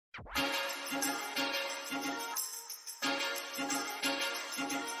Welcome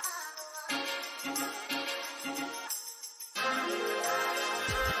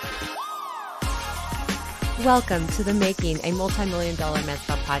to the Making a Multi-Million-Dollar Med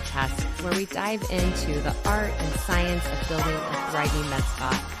Spa podcast, where we dive into the art and science of building a thriving med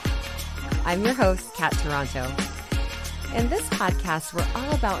spa. I'm your host, Kat Toronto. In this podcast, we're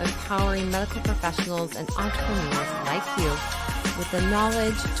all about empowering medical professionals and entrepreneurs like you with the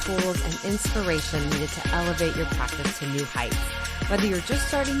knowledge, tools, and inspiration needed to elevate your practice to new heights. Whether you're just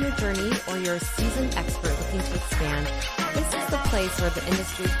starting your journey or you're a seasoned expert looking to expand, this is the place where the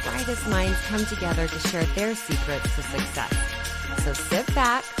industry's brightest minds come together to share their secrets to success. So sit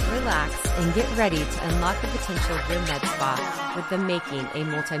back, relax, and get ready to unlock the potential of your med spa with the Making a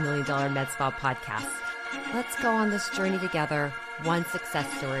Multi-Million-Dollar Med Spa podcast. Let's go on this journey together, one success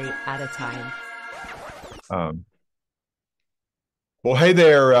story at a time. Well, hey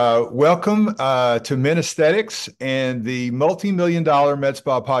there. Welcome to Men Aesthetics and the Multi-Million-Dollar Med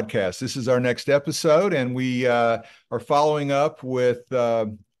Spa Podcast. This is our next episode, and we are following up with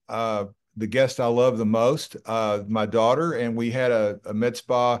the guest I love the most, my daughter, and we had a med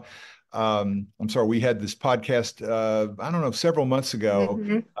spa. We had this podcast, I don't know, several months ago.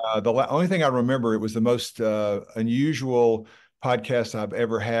 Mm-hmm. The only thing I remember, it was the most unusual podcast I've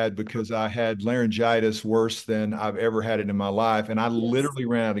ever had because I had laryngitis worse than I've ever had it in my life. And I literally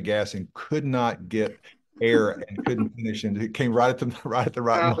ran out of gas and could not get air and couldn't finish. And it came right at the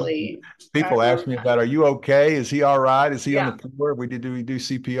right moment. People asked me about, are you okay? Is he all right? Is he on the floor? Do we do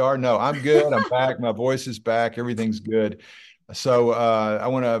CPR? No, I'm good. I'm back. My voice is back. Everything's good. So I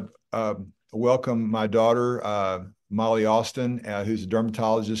want to welcome my daughter, Molly Austin, who's a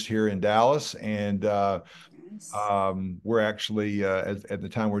dermatologist here in Dallas. And we're actually, at the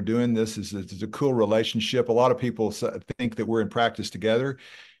time we're doing this, is a cool relationship. A lot of people think that we're in practice together,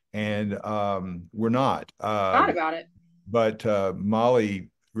 and we're not. Thought about it. But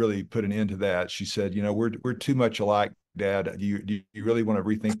Molly really put an end to that. She said, we're too much alike, Dad. Do you really want to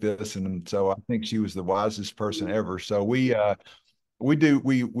rethink this? And so I think she was the wisest person ever. So we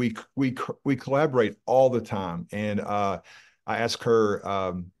collaborate all the time. And I ask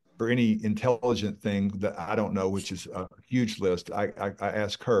her for any intelligent thing that I don't know, which is a huge list. I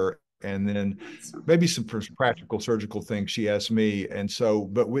ask her, and then maybe some practical surgical things she asks me. And so,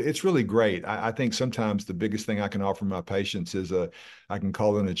 but it's really great. I think sometimes the biggest thing I can offer my patients is I can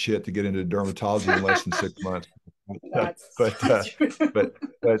call in a chit to get into dermatology in less than 6 months.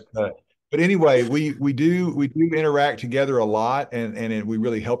 But anyway, we do interact together a lot, and we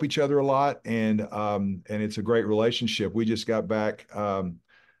really help each other a lot, and it's a great relationship. We just got back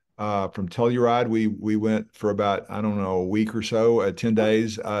from Telluride. We went for about, I don't know, a week or so, 10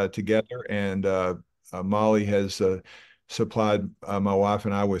 days together, and Molly has supplied my wife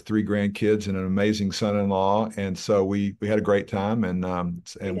and I with 3 grandkids and an amazing son-in-law, and so we had a great time, and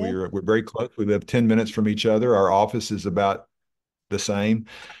we're very close. We live 10 minutes from each other. Our office is about the same.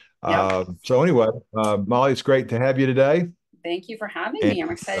 Yep. So anyway, Molly, it's great to have you today. Thank you for having me. I'm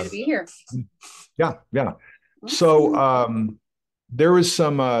excited to be here. Yeah. So there was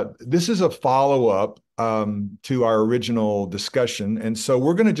some, this is a follow-up to our original discussion. And so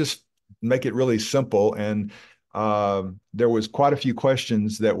we're going to just make it really simple. And there was quite a few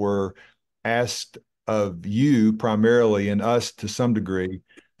questions that were asked of you primarily, and us to some degree.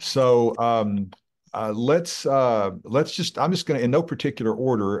 So let's just, I'm just going to, in no particular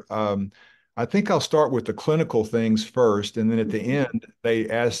order, I think I'll start with the clinical things first, and then at the end, they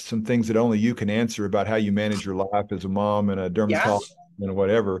ask some things that only you can answer about how you manage your life as a mom and a dermatologist and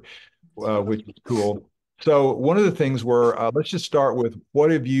whatever, which is cool. So one of the things let's just start with, what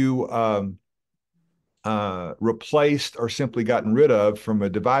have you replaced or simply gotten rid of from a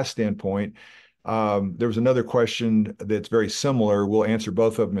device standpoint? There was another question that's very similar. We'll answer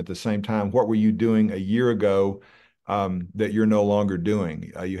both of them at the same time. What were you doing a year ago that you're no longer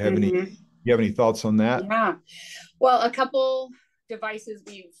doing? You have any thoughts on that? Yeah. Well, a couple devices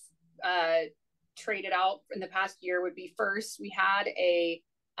we've traded out in the past year would be, first, we had a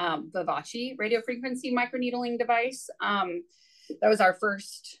Vivace radiofrequency microneedling device. That was our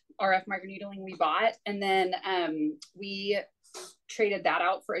first RF microneedling we bought. And then we traded that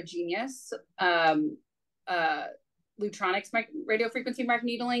out for a Genius Lutronics radiofrequency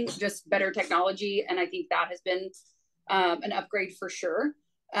microneedling, just better technology. And I think that has been an upgrade for sure.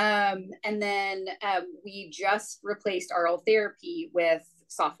 And then we just replaced RL therapy with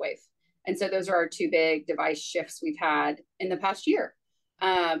Softwave. And so those are our 2 big device shifts we've had in the past year.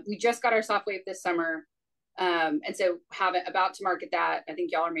 We just got our Softwave this summer. And so about to market that. I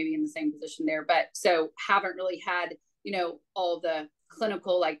think y'all are maybe in the same position there, but so haven't really had, all the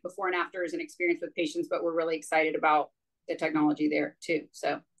clinical, like before and afters and experience with patients, but we're really excited about the technology there too. So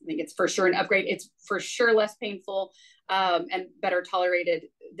I think it's for sure an upgrade. It's for sure less painful and better tolerated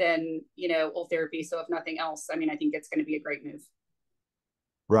than, old therapy. So if nothing else, I think it's going to be a great move.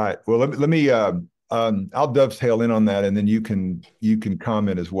 Right. Well, let me I'll dovetail in on that, and then you can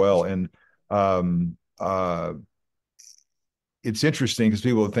comment as well. And it's interesting because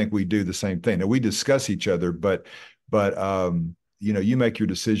people think we do the same thing. Now we discuss each other, but you make your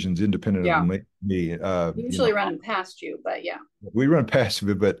decisions independent of me. Usually run past you, but yeah. We run past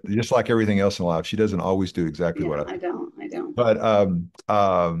you, but just like everything else in life, she doesn't always do exactly what I don't. But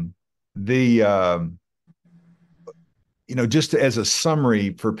just as a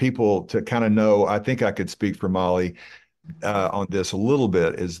summary for people to kind of know, I think I could speak for Molly on this a little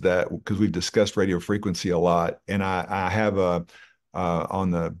bit, is that because we've discussed radio frequency a lot, and I have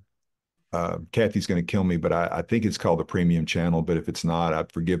on the Kathy's going to kill me, but I think it's called the premium channel. But if it's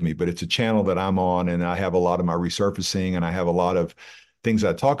not, forgive me. But it's a channel that I'm on, and I have a lot of my resurfacing, and I have a lot of things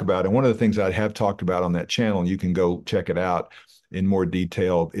I talk about. And one of the things I have talked about on that channel, and you can go check it out in more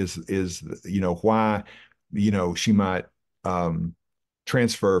detail, is why she might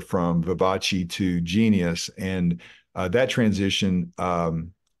transfer from Vivace to Genius, and that transition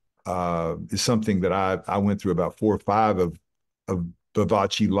is something that I went through about 4 or 5 of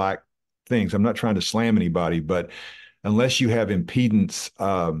Vivace-like things. I'm not trying to slam anybody, but unless you have impedance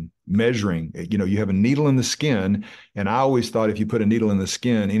measuring, you have a needle in the skin. And I always thought if you put a needle in the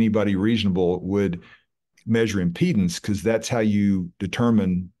skin, anybody reasonable would measure impedance, because that's how you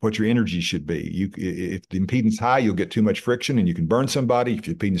determine what your energy should be. If the impedance high, you'll get too much friction and you can burn somebody. If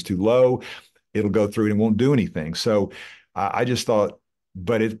your impedance too low, it'll go through and it won't do anything. So I just thought,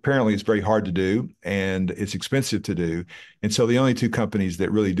 but apparently it's very hard to do and it's expensive to do. And so the only 2 companies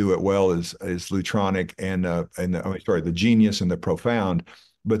that really do it well is Lutronic and the Genius and the Profound.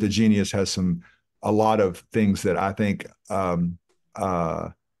 But the Genius has a lot of things that I think are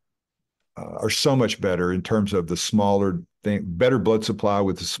so much better in terms of the smaller thing, better blood supply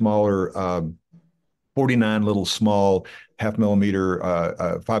with the smaller 49 little small 0.5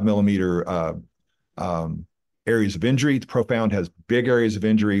 millimeter, 5 millimeter areas of injury. The Profound has big areas of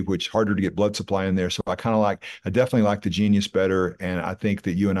injury, which harder to get blood supply in there. So I definitely like the Genius better. And I think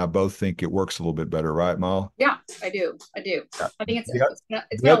that you and I both think it works a little bit better, right, Mal? Yeah, I do. I think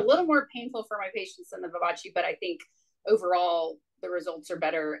it's been a little more painful for my patients than the Vivace, but I think overall the results are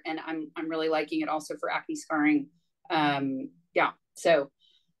better, and I'm really liking it also for acne scarring. So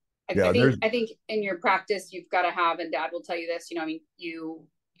I think in your practice you've got to have, and Dad will tell you this,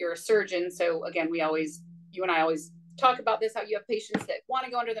 you're a surgeon, so again you and I always talk about this, how you have patients that want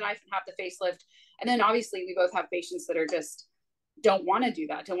to go under the knife and have the facelift, and then obviously we both have patients that are just don't want to do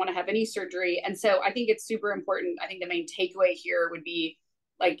that, don't want to have any surgery. And so I think it's super important. I think the main takeaway here would be,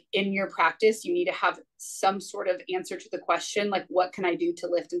 like, in your practice, you need to have some sort of answer to the question, like, what can I do to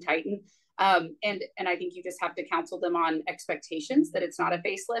lift and tighten? And I think you just have to counsel them on expectations that it's not a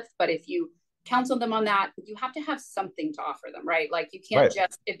facelift. But if you counsel them on that, you have to have something to offer them, right? Like, you can't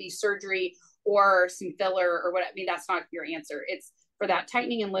just, it be surgery or some filler or what. That's not your answer. It's for that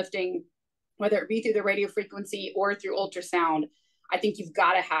tightening and lifting, whether it be through the radio frequency or through ultrasound. I think you've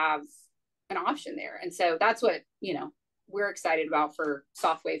got to have an option there. And so that's what, we're excited about for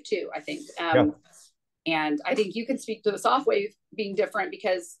SoftWave too, I think. And I think you can speak to the SoftWave being different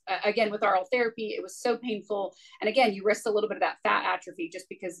because, again, with oral therapy, it was so painful. And again, you risked a little bit of that fat atrophy just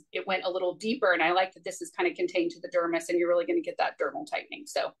because it went a little deeper. And I like that this is kind of contained to the dermis, and you're really going to get that dermal tightening.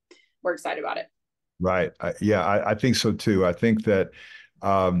 So we're excited about it. Right. I think so too. I think that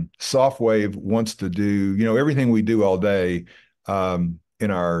SoftWave wants to do, everything we do all day in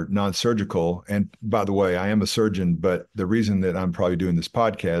our non-surgical. And by the way, I am a surgeon, but the reason that I'm probably doing this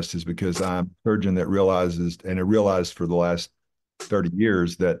podcast is because I'm a surgeon that realizes, and I realized for the last 30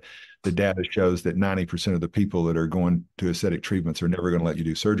 years, that the data shows that 90% of the people that are going to aesthetic treatments are never going to let you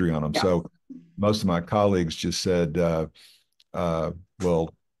do surgery on them. Yeah. So most of my colleagues just said,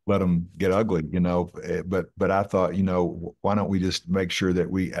 well, let them get ugly, but I thought, why don't we just make sure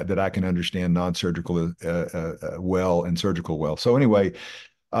that I can understand non-surgical well and surgical well. So anyway,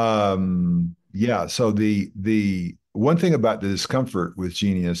 so the one thing about the discomfort with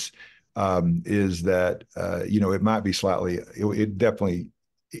Genius is that, it might be slightly, it definitely,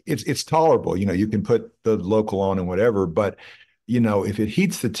 it's tolerable. You can put the local on and whatever, but, if it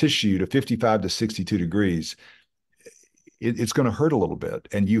heats the tissue to 55 to 62 degrees, it's going to hurt a little bit,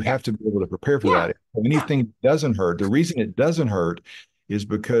 and you have to be able to prepare for that. If anything doesn't hurt, the reason it doesn't hurt is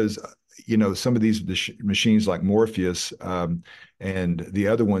because, some of these machines like Morpheus and the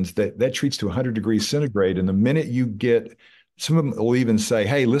other ones that treats to 100 degrees centigrade. And the minute you get some of them will even say,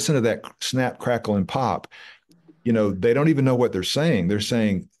 hey, listen to that snap, crackle, and pop. They don't even know what they're saying. They're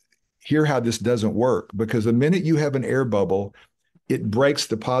saying, hear how this doesn't work. Because the minute you have an air bubble, it breaks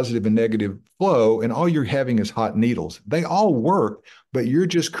the positive and negative flow, and all you're having is hot needles. They all work, but you're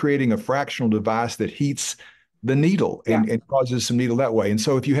just creating a fractional device that heats the needle and causes some needle that way. And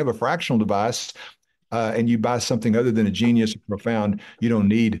so if you have a fractional device and you buy something other than a Genius or Profound, you don't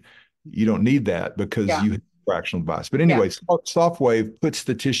need that because you have a fractional device. But anyway, SoftWave puts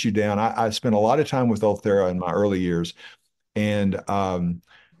the tissue down. I spent a lot of time with Ulthera in my early years, and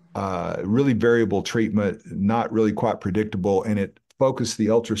really variable treatment, not really quite predictable, and it focused the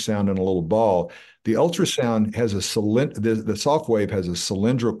ultrasound in a little ball. The ultrasound has the SoftWave has a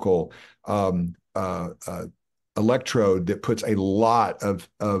cylindrical electrode that puts a lot of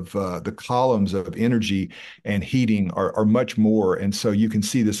the columns of energy and heating are much more, and so you can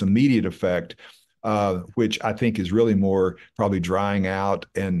see this immediate effect, which I think is really more probably drying out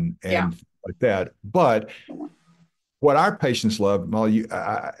and like that. But what our patients love, Molly,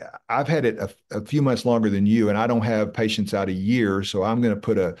 I've had it a few months longer than you, and I don't have patients out a year, so I'm going to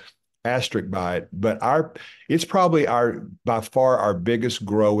put a asterisk by it. But it's probably by far our biggest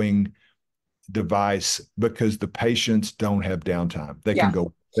growing device because the patients don't have downtime. They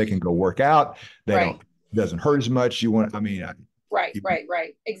can go work out. It doesn't hurt as much. Right.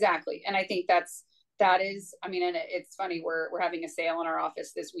 Exactly. And I think that is, and it's funny, we're having a sale in our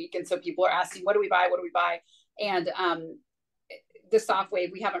office this week. And so people are asking, what do we buy? And the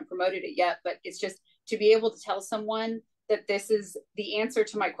SoftWave, we haven't promoted it yet, but it's just to be able to tell someone that this is the answer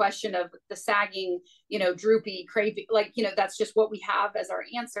to my question of the sagging, droopy, craving, that's just what we have as our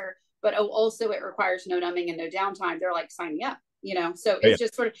answer. But also it requires no numbing and no downtime. They're like, sign me up, so it's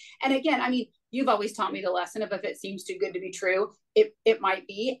just sort of, and again, you've always taught me the lesson of if it seems too good to be true, it might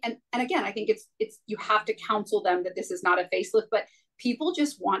be. And again, I think it's, you have to counsel them that this is not a facelift, but people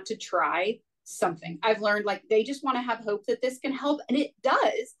just want to try something. I've learned they just want to have hope that this can help, and it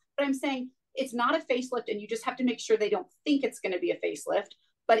does. But I'm saying it's not a facelift, and you just have to make sure they don't think it's going to be a facelift.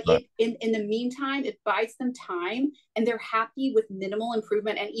 But in the meantime, it buys them time, and they're happy with minimal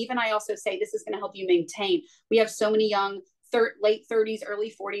improvement. And even I also say this is going to help you maintain. We have so many young late 30s,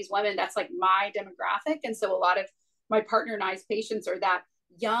 early 40s women. That's like my demographic, and so a lot of my partner and I's patients are that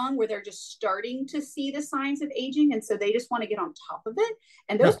young, where they're just starting to see the signs of aging, and so they just want to get on top of it.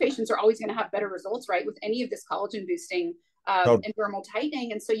 And those patients are always going to have better results, right, with any of this collagen boosting and dermal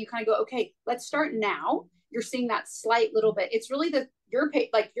tightening. And so you kind of go, okay, let's start now. You're seeing that slight little bit. It's really your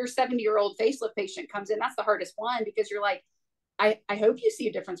 70-year-old facelift patient comes in. That's the hardest one, because you're like, I hope you see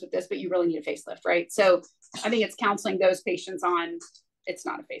a difference with this, but you really need a facelift, right? So I think it's counseling those patients on it's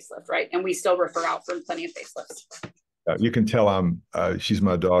not a facelift, right? And we still refer out for plenty of facelifts. You can tell she's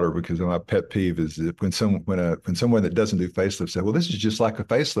my daughter, because my pet peeve is when someone that doesn't do facelifts say, well, this is just like a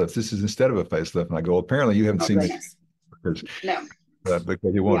facelift. This is instead of a facelift. And I go, well, apparently you haven't seen it because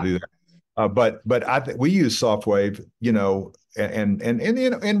you won't do that. But we use SoftWave,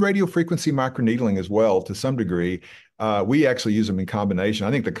 and radio frequency microneedling as well to some degree. We actually use them in combination.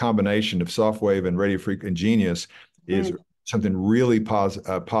 I think the combination of SoftWave and radio frequency Genius is something really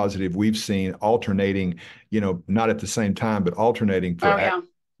positive. We've seen alternating, not at the same time, but alternating for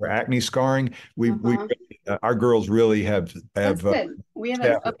acne scarring. Our girls really have. That's good. We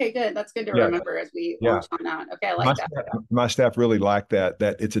have okay, good. That's good to remember as we launch on that. Okay, I like that. My staff really like that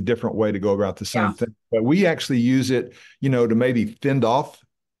it's a different way to go about the same thing. But we actually use it, to maybe fend off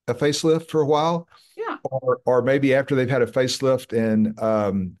a facelift for a while. Yeah. Or maybe after they've had a facelift and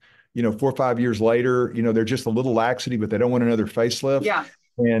 4 or 5 years later, they're just a little laxity, but they don't want another facelift. Yeah.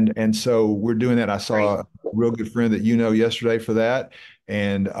 And so we're doing that. I saw a real good friend that yesterday for that.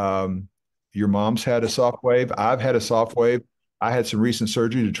 And your mom's had a SoftWave. I've had a SoftWave. I had some recent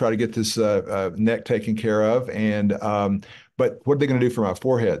surgery to try to get this neck taken care of. And but what are they going to do for my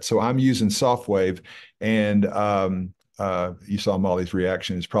forehead? So I'm using SoftWave, and you saw Molly's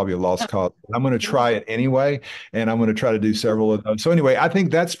reaction. It's probably a lost cause. I'm going to try it anyway, and I'm going to try to do several of those. So anyway, I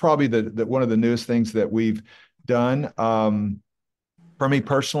think that's probably the one of the newest things that we've done. For me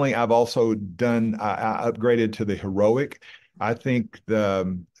personally, I've also done. I upgraded to the Heroic. I think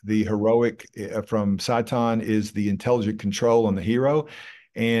the Heroic from Sciton is the intelligent control on the Hero.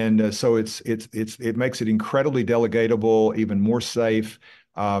 And so it makes it incredibly delegatable, even more safe,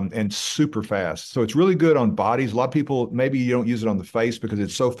 and super fast. So it's really good on bodies. A lot of people, maybe you don't use it on the face because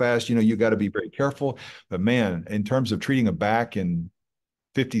it's so fast, you got to be very careful. But man, in terms of treating a back in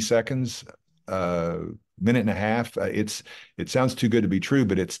 50 seconds, minute and a half, it sounds too good to be true,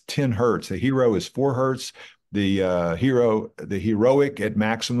 but it's 10 hertz. The Hero is 4 hertz. The Heroic at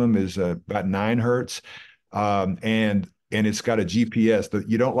maximum is about 9 hertz. And and it's got a GPS.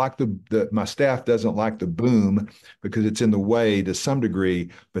 You don't like my staff doesn't like the boom because it's in the way to some degree,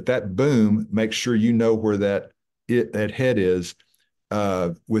 but that boom makes sure you know where that head is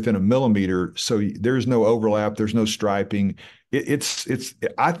within a millimeter. So there's no overlap. There's no striping.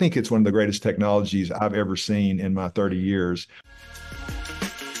 I think it's one of the greatest technologies I've ever seen in my 30 years.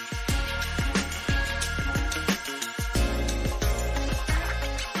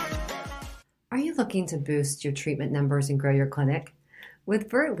 Are you looking to boost your treatment numbers and grow your clinic?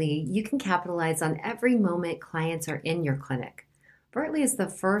 With Vertly, you can capitalize on every moment clients are in your clinic. Vertly is the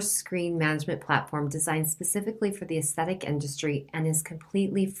first screen management platform designed specifically for the aesthetic industry and is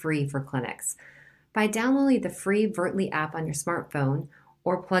completely free for clinics. By downloading the free Vertly app on your smartphone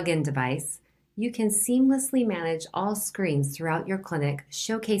or plug-in device, you can seamlessly manage all screens throughout your clinic,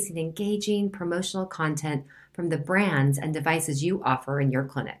 showcasing engaging promotional content from the brands and devices you offer in your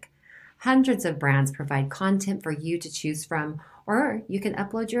clinic. Hundreds of brands provide content for you to choose from, or you can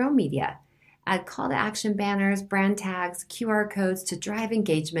upload your own media. Add call to action banners, brand tags, QR codes to drive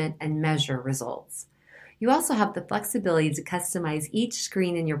engagement and measure results. You also have the flexibility to customize each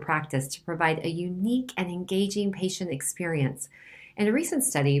screen in your practice to provide a unique and engaging patient experience. In a recent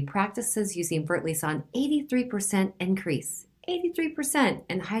study, practices using Vertly saw an 83% increase, 83%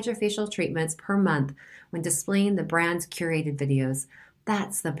 in hydrofacial treatments per month when displaying the brand's curated videos.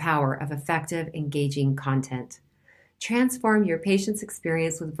 That's the power of effective, engaging content. Transform your patient's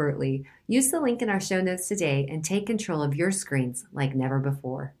experience with Vertly. Use the link in our show notes today and take control of your screens like never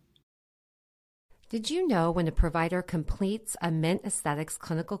before. Did you know when a provider completes a Mint Aesthetics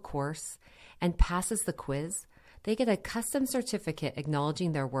clinical course and passes the quiz, they get a custom certificate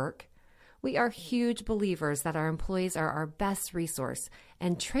acknowledging their work? We are huge believers that our employees are our best resource,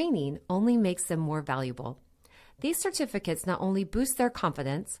 and training only makes them more valuable. These certificates not only boost their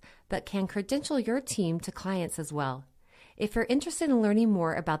confidence, but can credential your team to clients as well. If you're interested in learning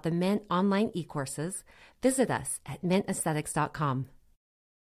more about the Mint online e-courses, visit us at mintaesthetics.com.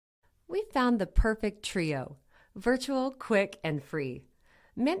 We found the perfect trio: virtual, quick, and free.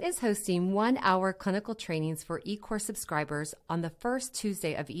 Mint is hosting 1-hour clinical trainings for e-course subscribers on the first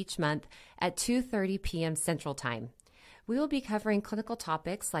Tuesday of each month at 2:30 p.m. Central Time. We will be covering clinical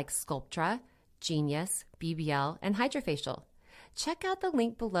topics like Sculptra, Genius, BBL, and Hydrofacial. Check out the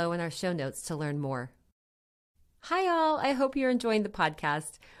link below in our show notes to learn more. Hi all, I hope you're enjoying the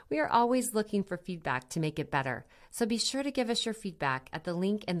podcast. We are always looking for feedback to make it better, so be sure to give us your feedback at the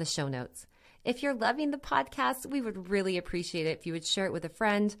link in the show notes. If you're loving the podcast, we would really appreciate it if you would share it with a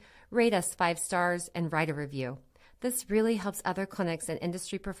friend, rate us 5 stars, and write a review. This really helps other clinics and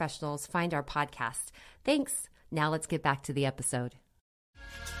industry professionals find our podcast. Thanks. Now let's get back to the episode.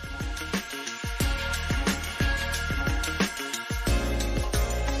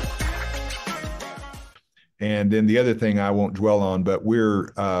 And then the other thing I won't dwell on, but we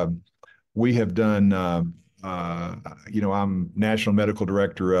have done, I'm national medical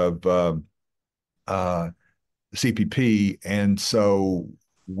director of CPP. And so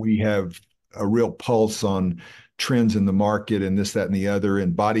we have a real pulse on trends in the market and this, that, and the other.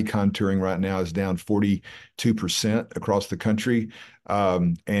 And body contouring right now is down 42% across the country.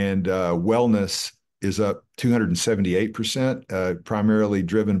 And wellness is up 278%, primarily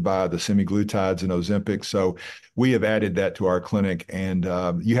driven by the semaglutides and Ozempic. So we have added that to our clinic, and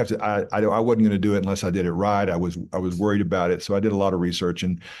you have to. I wasn't going to do it unless I did it right. I was worried about it, so I did a lot of research,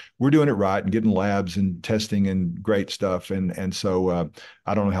 and we're doing it right and getting labs and testing and great stuff. And so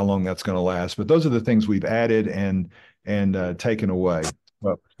I don't know how long that's going to last, but those are the things we've added and taken away.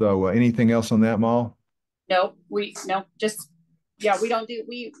 So anything else on that, Mal? No, we don't do,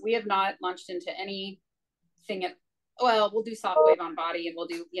 we have not launched into anything we'll do soft wave on body and we'll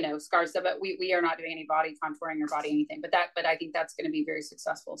do, scar stuff, but we are not doing any body contouring or body anything, but I think that's going to be very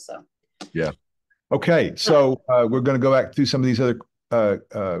successful. So, yeah. Okay. So we're going to go back through some of these other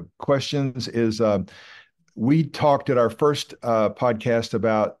questions. We talked at our first podcast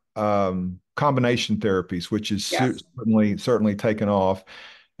about combination therapies, which is certainly taken off.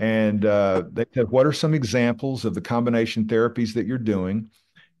 And they said, what are some examples of the combination therapies that you're doing?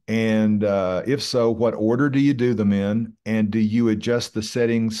 And if so, what order do you do them in? And do you adjust the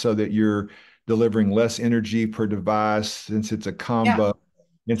settings so that you're delivering less energy per device since it's a combo?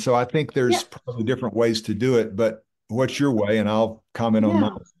 Yeah. And so I think there's probably different ways to do it, but what's your way? And I'll comment on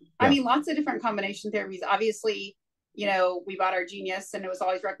mine. I mean, lots of different combination therapies. Obviously, we bought our Genius and it was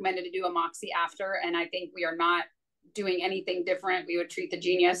always recommended to do a Moxie after. And I think we are not doing anything different. We would treat the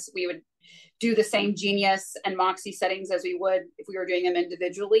Genius. We would do the same Genius and Moxie settings as we would if we were doing them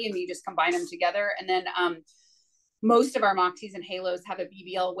individually, and we just combine them together. And then most of our Moxies and Halos have a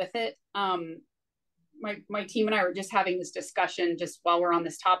BBL with it. my team and I were just having this discussion just while we're on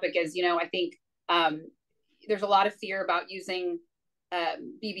this topic is, I think there's a lot of fear about using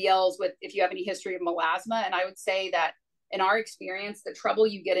BBLs if you have any history of melasma. And I would say that in our experience, the trouble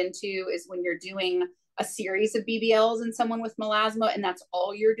you get into is when you're doing a series of BBLs in someone with melasma, and that's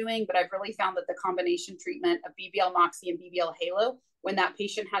all you're doing. But I've really found that the combination treatment of BBL Moxie and BBL Halo, when that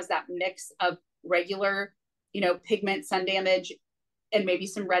patient has that mix of regular, pigment, sun damage, and maybe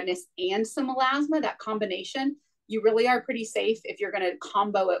some redness and some melasma, that combination, you really are pretty safe if you're going to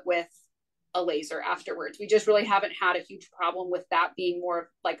combo it with a laser afterwards. We just really haven't had a huge problem with that being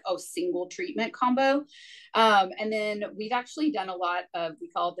more like a single treatment combo. And then we've actually done a lot of, we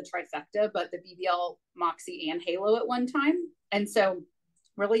call it the trifecta, but the BBL, Moxie, and Halo at one time. And so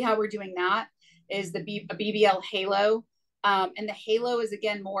really how we're doing that is a BBL Halo. And the Halo is,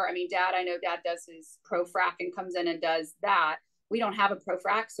 again, more, I know Dad does his ProFrac and comes in and does that. We don't have a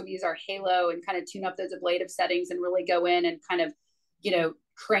ProFrac, so we use our Halo and kind of tune up those ablative settings and really go in and kind of,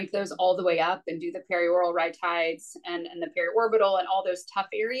 crank those all the way up and do the perioral rhytides and the periorbital and all those tough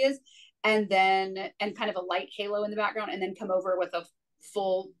areas. And kind of a light halo in the background, and then come over with a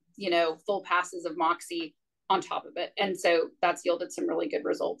full passes of Moxie on top of it. And so that's yielded some really good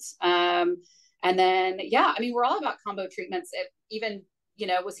results. And then, we're all about combo treatments. Even,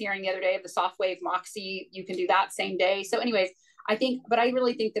 was hearing the other day of the soft wave Moxie, you can do that same day. So anyways, I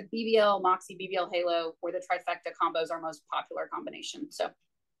really think the BBL Moxie, BBL Halo, or the trifecta combos are most popular combination. So.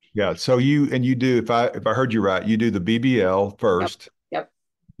 Yeah. So you do, if I heard you right, you do the BBL first. Yep.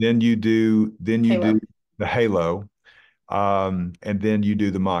 Then you do Halo. the Halo, and then you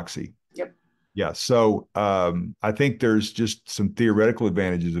do the Moxie. Yep. Yeah. So I think there's just some theoretical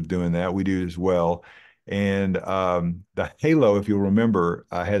advantages of doing that. We do as well. And the Halo, if you'll remember,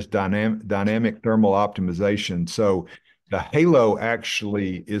 has dynamic thermal optimization. So the Halo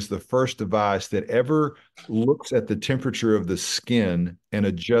actually is the first device that ever looks at the temperature of the skin and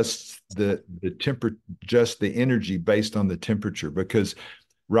adjusts the energy based on the temperature. Because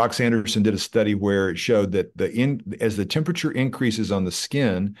Rox Anderson did a study where it showed that as the temperature increases on the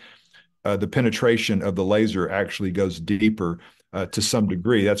skin, the penetration of the laser actually goes deeper to some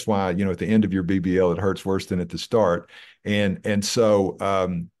degree. That's why, at the end of your BBL, it hurts worse than at the start. And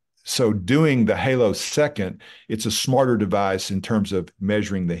so doing the Halo second, it's a smarter device in terms of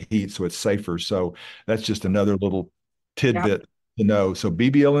measuring the heat, so it's safer. So that's just another little tidbit to know. So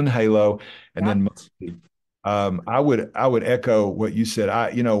BBL and Halo, and then I would echo what you said.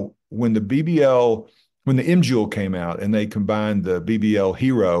 When the M-Jewel came out and they combined the BBL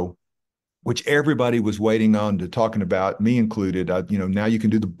Hero, which everybody was waiting on to talking about, me included. Now you can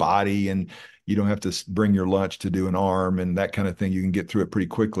do the body and you don't have to bring your lunch to do an arm and that kind of thing. You can get through it pretty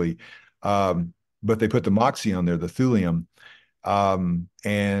quickly. But they put the Moxie on there, the thulium. And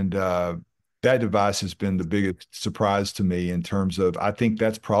that device has been the biggest surprise to me in terms of, I think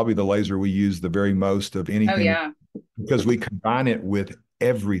that's probably the laser we use the very most of anything. Oh, yeah. Because we combine it with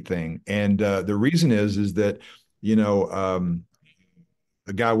everything. And the reason is that,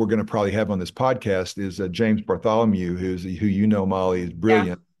 the guy we're going to probably have on this podcast is James Bartholomew, who Molly, is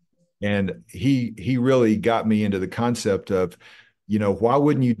brilliant. Yeah. And he really got me into the concept of, why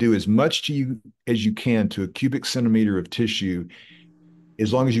wouldn't you do as much as you can to a cubic centimeter of tissue,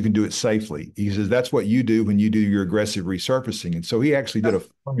 as long as you can do it safely? He says that's what you do when you do your aggressive resurfacing. And so he actually did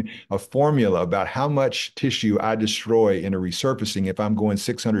a formula about how much tissue I destroy in a resurfacing if I'm going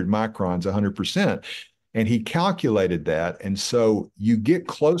 600 microns, 100%. And he calculated that. And so you get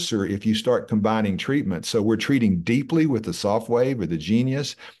closer if you start combining treatments. So we're treating deeply with the Soft Wave or the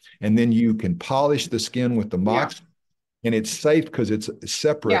Genius, and then you can polish the skin with the Mox, and it's safe because it's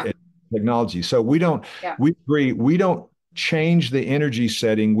separate technology. So we agree, we don't change the energy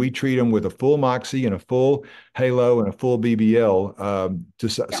setting. We treat them with a full Moxie and a full Halo and a full BBL to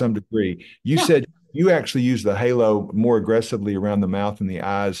some degree. You said you actually use the Halo more aggressively around the mouth and the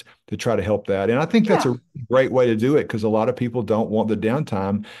eyes to try to help that. And I think that's a great way to do it, because a lot of people don't want the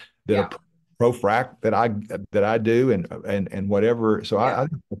downtime that a ProFrac that I do and whatever. So I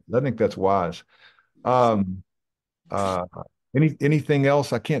think that's wise. Anything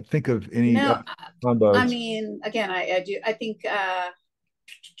else? I can't think of any combos. Again, I do. I think I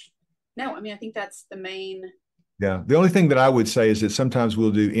think that's the main. Yeah. The only thing that I would say is that sometimes we'll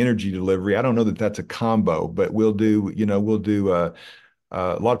do energy delivery. I don't know that that's a combo, but we'll do a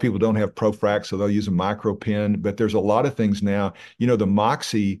lot of people don't have ProFrac, so they'll use a micro pin, but there's a lot of things now. The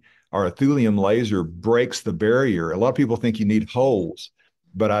Moxie or a thulium laser breaks the barrier. A lot of people think you need holes,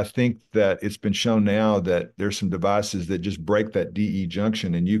 but I think that it's been shown now that there's some devices that just break that DE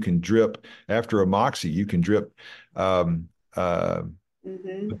junction, and you can drip after a Moxie, you can drip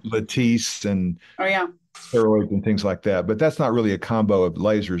Latisse and Oh yeah. steroids and things like that. But that's not really a combo of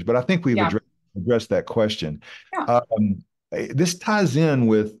lasers. But I think we've Yeah. addressed that question. Yeah. This ties in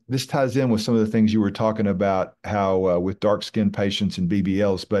with some of the things you were talking about, how with dark skinned patients and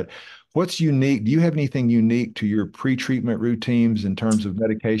BBLs. But what's unique? Do you have anything unique to your pre-treatment routines in terms of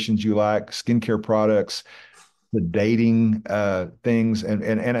medications you like, skincare products, the dating things,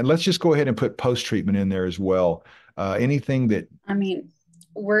 and let's just go ahead and put post-treatment in there as well. Anything that I mean,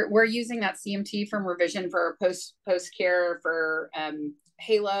 we're using that CMT from Revision for post care for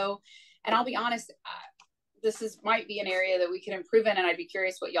Halo, and I'll be honest, this might be an area that we can improve in, and I'd be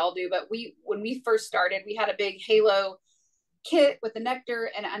curious what y'all do. But when we first started, we had a big Halo kit with the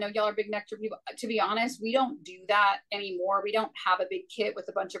nectar, and I know y'all are big nectar people. To be honest, we don't do that anymore. We don't have a big kit with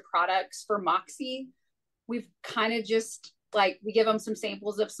a bunch of products for Moxie. We've kind of just like, we give them some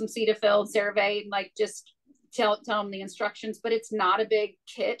samples of some Cetaphil, CeraVe, and like just tell them the instructions, but it's not a big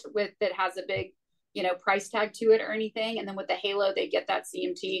kit that has a big, price tag to it or anything. And then with the Halo, they get that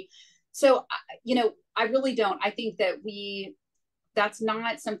CMT. So, I really don't. I think that that's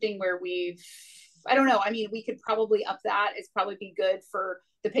not something where I don't know. I mean, we could probably up that. It's probably be good for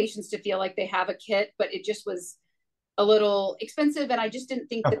the patients to feel like they have a kit, but it just was a little expensive. And I just didn't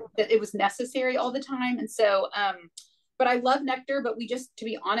think that it was necessary all the time. And so, but I love nectar, but to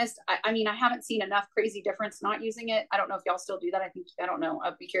be honest, I mean, I haven't seen enough crazy difference not using it. I don't know if y'all still do that. I don't know.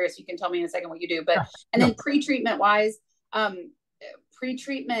 I'd be curious. You can tell me in a second what you do, and then pre-treatment wise,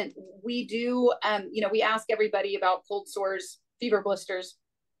 pre-treatment, we do, we ask everybody about cold sores, fever blisters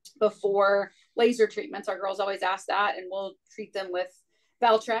before laser treatments. Our girls always ask that, and we'll treat them with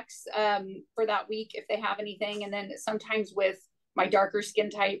Valtrex for that week if they have anything. And then sometimes with my darker skin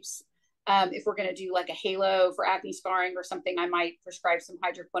types, if we're going to do like a Halo for acne scarring or something, I might prescribe some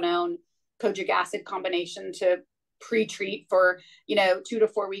hydroquinone, kojic acid combination to pre-treat for 2 to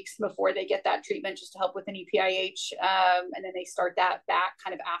 4 weeks before they get that treatment, just to help with an EPIH, and then they start that back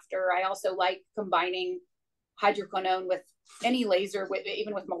kind of after. I also like combining hydroquinone with any laser,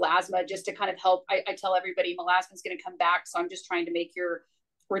 even with melasma, just to kind of help. I tell everybody melasma is going to come back, so I'm just trying to make your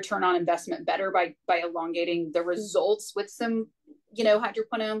return on investment better by elongating the results with some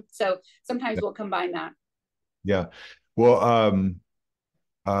hydroquinone. So sometimes we'll combine that. Yeah. Well,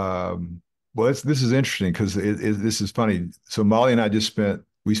 this is interesting because this is funny. So Molly and I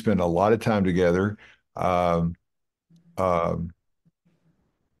we spent a lot of time together. Um, um,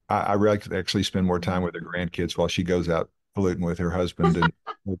 I really actually spend more time with her grandkids while she goes out polluting with her husband and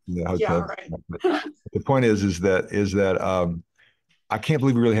the hotel. Yeah, right. But the point is that I can't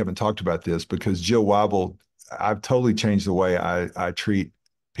believe we really haven't talked about this, because Jill Weibel, I've totally changed the way I treat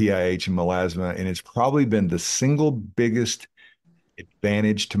PIH and melasma, and it's probably been the single biggest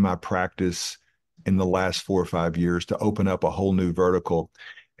advantage to my practice in the last 4 or 5 years, to open up a whole new vertical.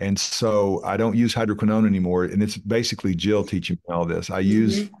 And so I don't use hydroquinone anymore, and it's basically Jill teaching me all this. I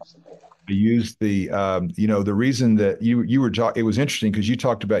use the the reason that you were it was interesting because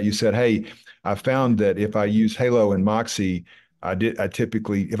you said, hey, I found that if I use Halo and Moxie, I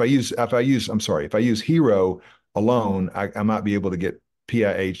typically, if I use Hero alone, I might be able to get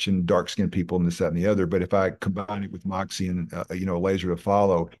PIH and dark skinned people and this, that, and the other. But if I combine it with Moxie and a laser to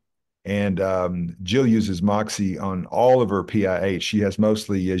follow, and Jill uses Moxie on all of her PIH. She has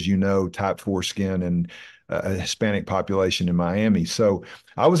mostly, as you know, type 4 skin and a Hispanic population in Miami. So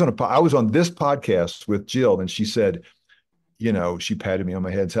I was on this podcast with Jill, and she said, she patted me on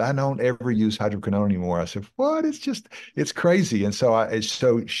my head and said, I don't ever use hydroquinone anymore. I said, what? It's crazy. And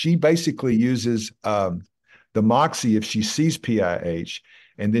so she basically uses the Moxie if she sees PIH.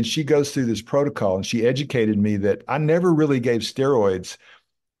 And then she goes through this protocol, and she educated me that I never really gave steroids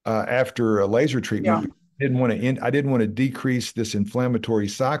after a laser treatment. Yeah. I didn't want to decrease this inflammatory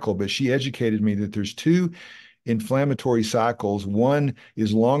cycle, but she educated me that there's 2 inflammatory cycles. One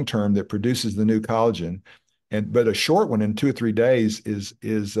is long-term, that produces the new collagen, but a short one in 2 or 3 days is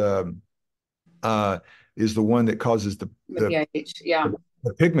the one that causes the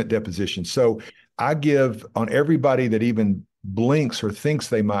pigment deposition. So I give on everybody that even blinks or thinks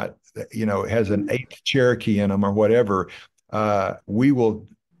they might, has an 8th Cherokee in them or whatever, we will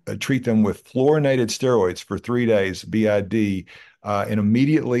treat them with fluorinated steroids for 3 days, BID, and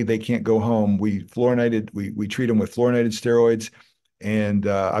immediately they can't go home. We treat them with fluorinated steroids, and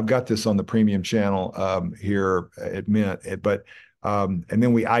I've got this on the premium channel here at Mint, and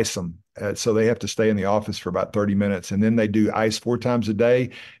then we ice them. So they have to stay in the office for about 30 minutes, and then they do ice 4 times a day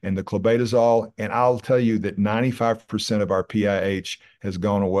and the clobetasol. And I'll tell you that 95% of our PIH has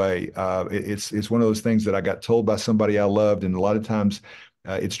gone away. It's one of those things that I got told by somebody I loved, and a lot of times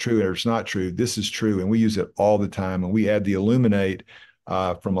it's true or it's not true. This is true, and we use it all the time. And we add the Illuminate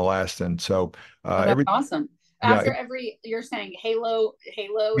from elastin. So that's awesome. Yeah, You're saying halo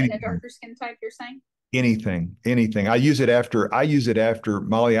in a darker skin type, you're saying? Anything. I use it after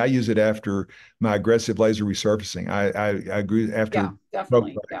Molly. I use it after my aggressive laser resurfacing. I agree after. Yeah,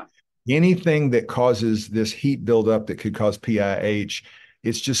 definitely. Yeah. Anything that causes this heat buildup that could cause PIH,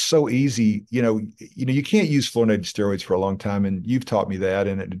 it's just so easy. You can't use fluorinated steroids for a long time, and you've taught me that,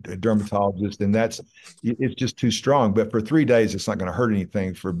 and a dermatologist, and it's just too strong. But for 3 days, it's not going to hurt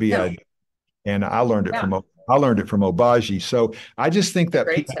anything for BID. And I learned it from Obagi. So I just think that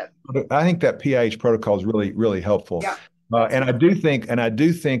PIH protocol is really, really helpful. Yeah. And I do think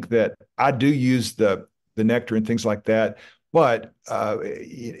that I do use the nectar and things like that, but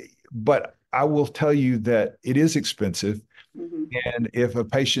I will tell you that it is expensive. Mm-hmm. And if a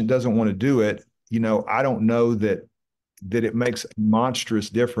patient doesn't want to do it, I don't know that it makes a monstrous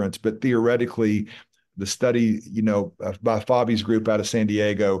difference, but theoretically, the study, by Fabi's group out of San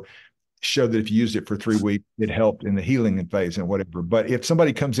Diego, showed that if you used it for 3 weeks, it helped in the healing phase and whatever. But if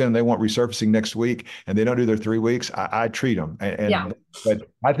somebody comes in and they want resurfacing next week and they don't do their 3 weeks, I treat them. But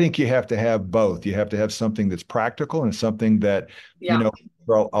I think you have to have both. You have to have something that's practical and something that,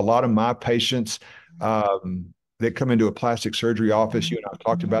 for a lot of my patients that come into a plastic surgery office, you and I've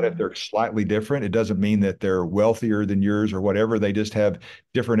talked about it, they're slightly different. It doesn't mean that they're wealthier than yours or whatever. They just have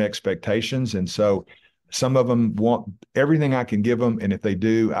different expectations. And so some of them want everything I can give them. And if they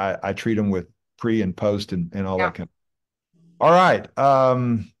do, I treat them with pre and post and all that kind of. All right.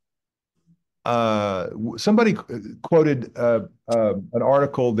 Somebody quoted an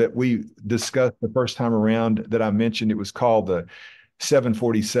article that we discussed the first time around that I mentioned. It was called the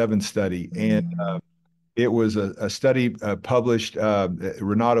 747 study. And it was a study published.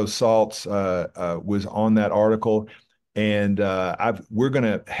 Renato Saltz was on that article. And we're going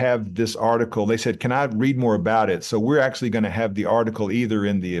to have this article. They said, can I read more about it? So we're actually going to have the article either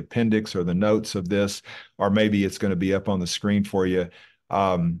in the appendix or the notes of this, or maybe it's going to be up on the screen for you.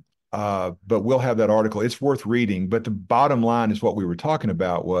 But we'll have that article. It's worth reading. But the bottom line is what we were talking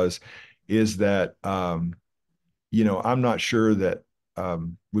about is that, I'm not sure that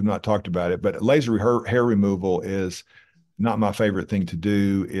we've not talked about it, but laser hair removal is not my favorite thing to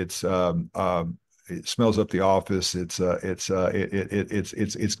do. It smells up the office. It's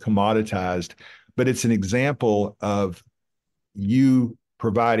commoditized, but it's an example of you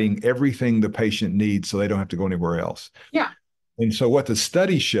providing everything the patient needs so they don't have to go anywhere else. Yeah. And so what the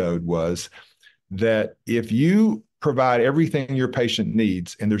study showed was that if you provide everything your patient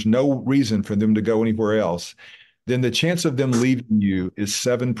needs and there's no reason for them to go anywhere else, then the chance of them leaving you is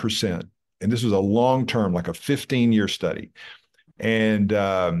 7%. And this was a long-term, like a 15-year study. And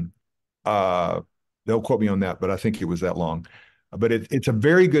they'll quote me on that, but I think it was that long. But it's a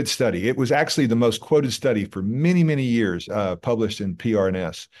very good study. It was actually the most quoted study for many, many years, published in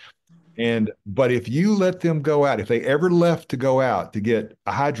PRNS. But if you let them go out, if they ever left to go out to get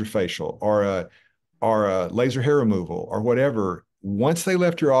a hydrofacial or a laser hair removal or whatever, once they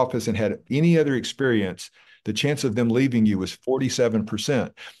left your office and had any other experience, the chance of them leaving you was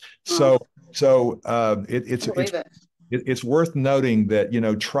 47%. It's worth noting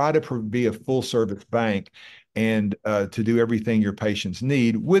that, try to be a full service bank and to do everything your patients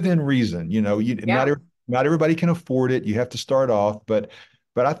need within reason. Not everybody can afford it. You have to start off, but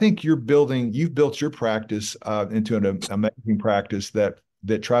I think you've built your practice into an amazing practice that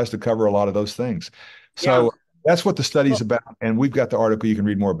tries to cover a lot of those things. So that's what the study's about. And we've got the article. You can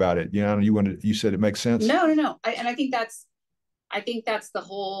read more about it. You said it makes sense. No. I think that's the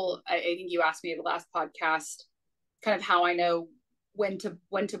whole, I think you asked me at the last podcast, kind of how I know when to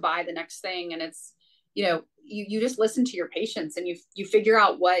buy the next thing. And it's, you just listen to your patients and you figure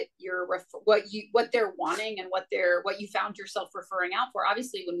out what they're wanting and what you found yourself referring out for.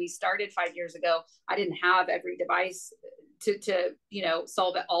 Obviously, when we started 5 years ago, I didn't have every device to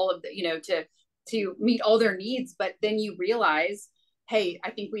solve all of the, to meet all their needs. But then you realize, hey,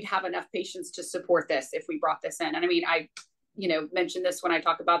 I think we'd have enough patients to support this if we brought this in. And I mean, I mentioned this when I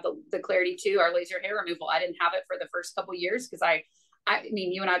talk about the Clarity 2, our laser hair removal. I didn't have it for the first couple of years because I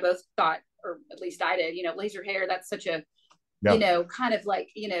mean, you and I both thought, or at least I did, laser hair, that's such a, kind of like,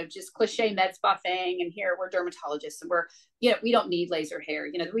 just cliche med spa thing. And here we're dermatologists and we're, we don't need laser hair,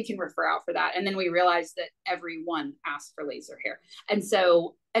 we can refer out for that. And then we realized that everyone asked for laser hair. And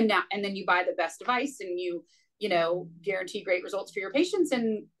so, and then you buy the best device and you guarantee great results for your patients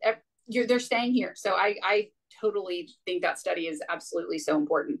and they're staying here. So I totally think that study is absolutely so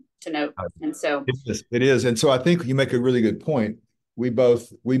important to note. And so it is. And so I think you make a really good point. We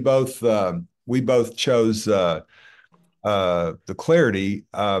both chose the clarity.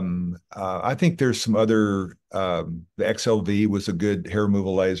 I think there's some other, the XLV was a good hair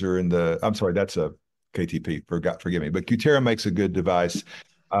removal laser, and I'm sorry, that's a KTP, forgive me, but Cutera makes a good device.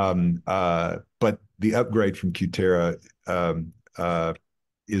 But the upgrade from Cutera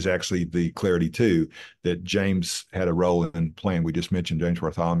is actually the Clarity 2 that James had a role in playing. We just mentioned James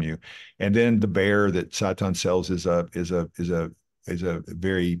Bartholomew. And then the Bear that Cyton sells is a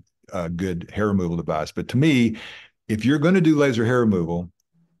very good hair removal device. But to me, if you're going to do laser hair removal,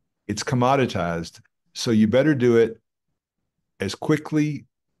 it's commoditized. So you better do it as quickly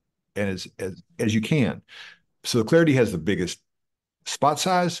and as you can. So the Clarity has the biggest spot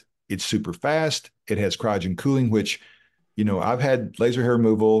size. It's super fast. It has cryogen cooling, which, I've had laser hair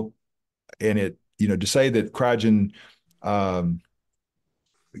removal, and to say that cryogen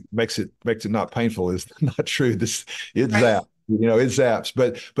makes it not painful is not true. It zaps, it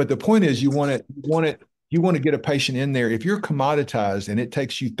zaps. But the point is, you want to get a patient in there. If you're commoditized and it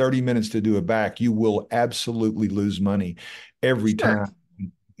takes you 30 minutes to do a back, you will absolutely lose money every time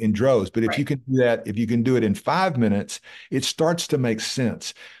in droves. But if you can do that, if you can do it in 5 minutes, it starts to make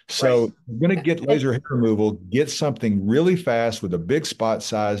sense. So you're going to get laser hair removal, get something really fast with a big spot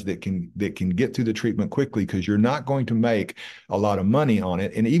size that can get through the treatment quickly, because you're not going to make a lot of money on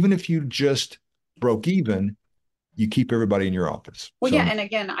it. And even if you just broke even, you keep everybody in your office. Well, yeah. And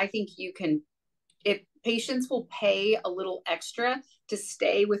again, I think if patients will pay a little extra to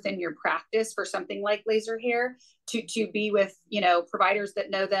stay within your practice for something like laser hair, to be with, providers that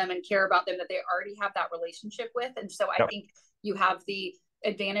know them and care about them, that they already have that relationship with. And so I think you have the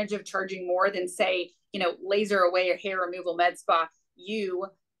advantage of charging more than, say, laser away or hair removal med spa. You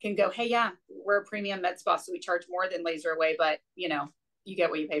can go, hey, yeah, we're a premium med spa, so we charge more than laser away, but you get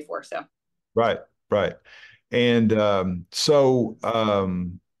what you pay for. So right. And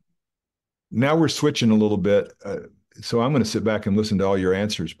now we're switching a little bit. So I'm going to sit back and listen to all your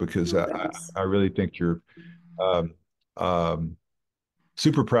answers, because I really think you're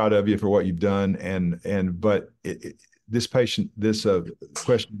super proud of you for what you've done. But this question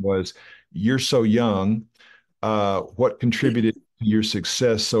was, you're so young. What contributed to your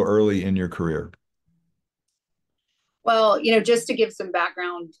success so early in your career? Well, just to give some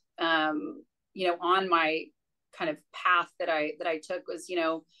background, on my kind of path that I took was,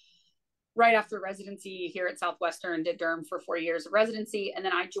 right after residency here at Southwestern, did derm for 4 years of residency. And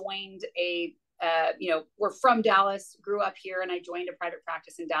then I joined we're from Dallas, grew up here, and I joined a private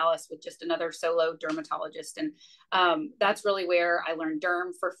practice in Dallas with just another solo dermatologist. And that's really where I learned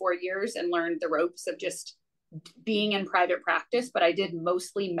derm for 4 years and learned the ropes of just being in private practice. But I did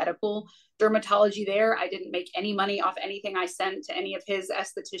mostly medical dermatology there. I didn't make any money off anything I sent to any of his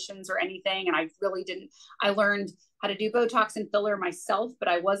estheticians or anything. And I learned how to do Botox and filler myself, but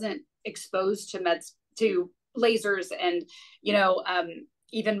I wasn't exposed to lasers and,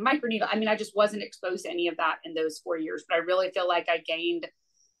 even microneedle. I mean, I just wasn't exposed to any of that in those 4 years, but I really feel like I gained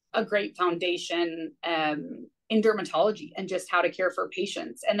a great foundation in dermatology and just how to care for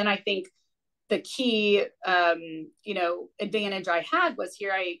patients. And then I think the key, advantage I had was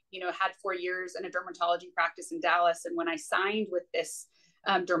here. I, had 4 years in a dermatology practice in Dallas. And when I signed with this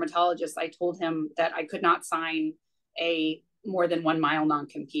dermatologist, I told him that I could not sign a more than 1 mile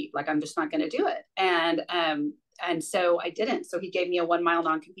non-compete. Like, I'm just not going to do it. And so I didn't. So he gave me a 1 mile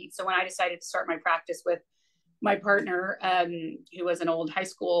non-compete. So when I decided to start my practice with my partner, who was an old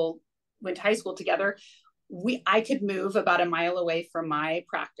went to high school together, I could move about 1 mile away from my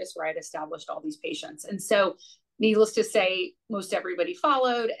practice where I'd established all these patients. And so, needless to say, most everybody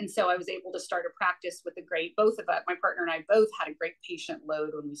followed. And so I was able to start a practice with both of us, my partner and I both had a great patient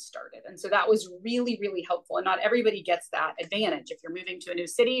load when we started. And so that was really, really helpful. And not everybody gets that advantage. If you're moving to a new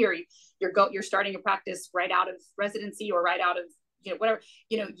city, or you're starting a practice right out of residency, or right out of, whatever,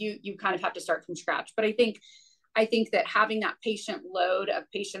 you kind of have to start from scratch. But I think that having that patient load of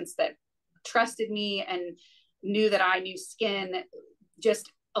patients that trusted me and knew that I knew skin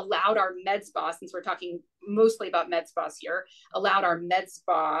just allowed our med spa, since we're talking mostly about med spas here, allowed our med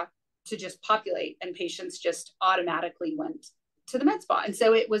spa to just populate, and patients just automatically went to the med spa. And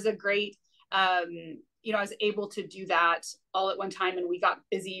so it was a great, I was able to do that all at one time, and we got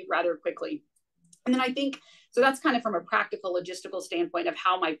busy rather quickly. And then I think, so that's kind of from a practical logistical standpoint of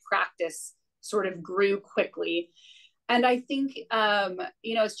how my practice sort of grew quickly. And I think,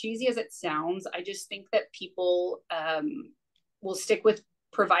 as cheesy as it sounds, I just think that people will stick with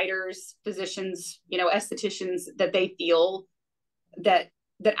providers, physicians, estheticians that they feel that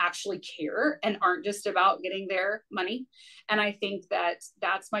that actually care and aren't just about getting their money. And I think that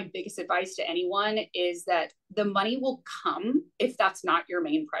that's my biggest advice to anyone, is that the money will come if that's not your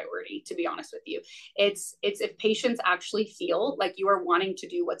main priority, to be honest with you. It's if patients actually feel like you are wanting to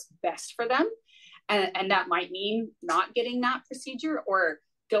do what's best for them. And that might mean not getting that procedure, or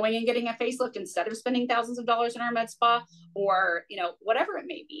going and getting a facelift instead of spending thousands of dollars in our med spa, or, whatever it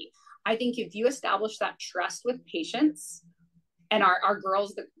may be. I think if you establish that trust with patients, and our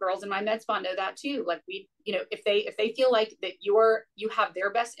girls, the girls in my med spa know that too. Like if they feel like that you have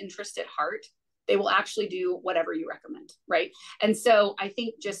their best interest at heart, they will actually do whatever you recommend. Right. And so I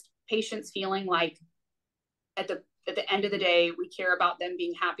think just patients feeling like at the end of the day, we care about them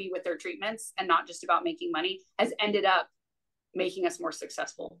being happy with their treatments and not just about making money, has ended up making us more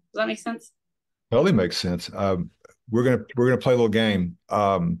successful. Does that make sense? Totally makes sense. We're gonna play a little game.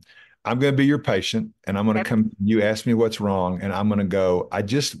 I'm going to be your patient, and I'm going to come. You ask me what's wrong, and I'm going to go, I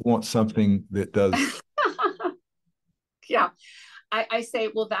just want something that does. Yeah. I say,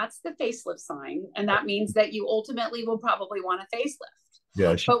 well, that's the facelift sign. And that means that you ultimately will probably want a facelift.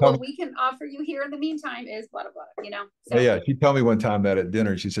 Yeah. But what we can offer you here in the meantime is blah, blah, blah, So. Yeah. She told me one time that at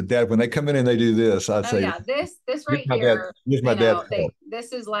dinner, she said, Dad, when they come in and they do this, I'd say, yeah, this right here,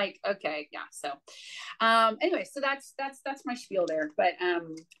 this is like, okay. Yeah. So, anyway, so that's my spiel there, but,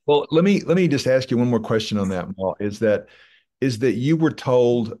 well, let me just ask you one more question on that, Mal, is that you were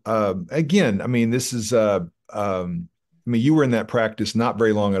told, again, I mean, this is, you were in that practice not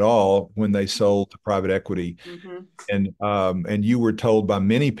very long at all when they sold to private equity. Mm-hmm. And you were told by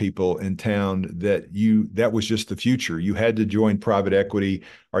many people in town that that was just the future. You had to join private equity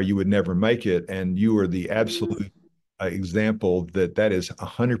or you would never make it. And you were the absolute example that is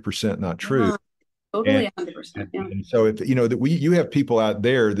 100% not true. Totally 100%. Yeah. And so if you have people out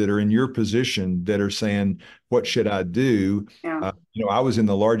there that are in your position that are saying, what should I do? Yeah. I was in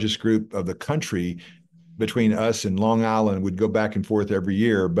the largest group of the country between us and Long Island, would go back and forth every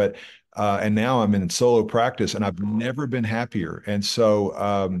year. But and now I'm in solo practice, and I've never been happier. And so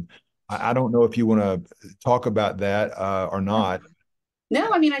I don't know if you want to talk about that or not.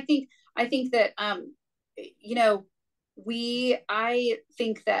 No, I mean, I think that I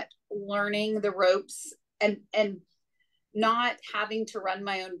think that learning the ropes and not having to run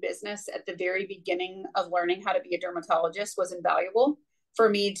my own business at the very beginning of learning how to be a dermatologist was invaluable for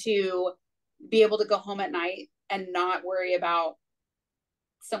me to be able to go home at night and not worry about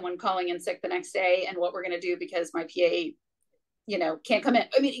someone calling in sick the next day and what we're going to do because my PA, can't come in.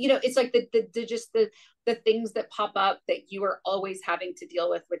 I mean, it's like the things that pop up that you are always having to deal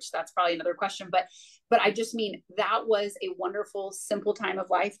with, which that's probably another question. But I just mean that was a wonderful, simple time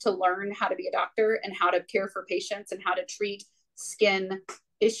of life to learn how to be a doctor and how to care for patients and how to treat skin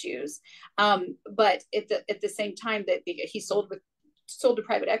issues. But at the same time that he sold to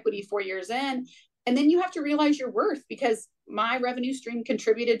private equity 4 years in, and then you have to realize your worth, because my revenue stream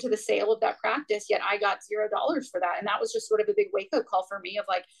contributed to the sale of that practice, yet I got $0 for that. And that was just sort of a big wake-up call for me of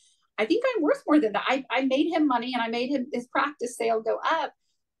like, I think I'm worth more than that. I made him money and I made his practice sale go up,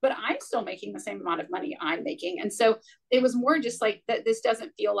 but I'm still making the same amount of money I'm making. And so it was more just like that. This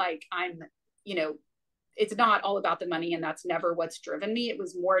doesn't feel like I'm, it's not all about the money, and that's never what's driven me. It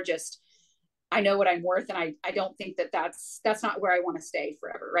was more just, I know what I'm worth, and I don't think that that's not where I want to stay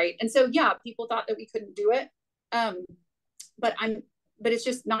forever. Right. And so, yeah, people thought that we couldn't do it. But it's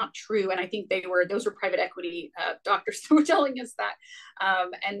just not true. And I think those were private equity doctors who were telling us that.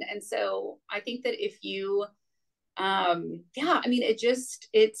 And so I think that if you,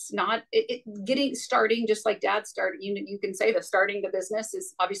 it's not starting just like Dad started. You can say that starting the business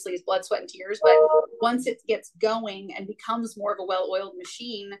is obviously his blood, sweat, and tears. But once it gets going and becomes more of a well-oiled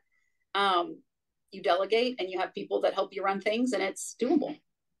machine, you delegate and you have people that help you run things, and it's doable.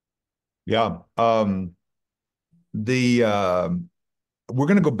 Yeah. We're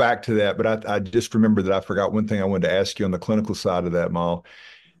going to go back to that, but I just remember that I forgot one thing I wanted to ask you on the clinical side of that, Mal,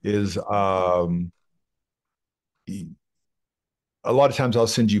 is a lot of times I'll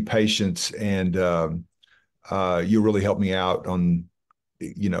send you patients and you really help me out on,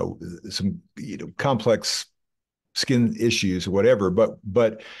 some, complex skin issues or whatever.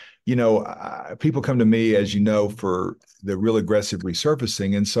 But people come to me, as you know, for the real aggressive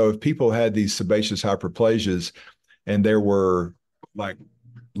resurfacing. And so if people had these sebaceous hyperplasias and there were like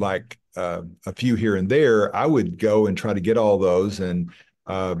a few here and there, I would go and try to get all those. And,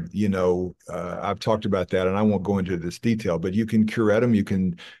 I've talked about that, and I won't go into this detail, but you can curette them, you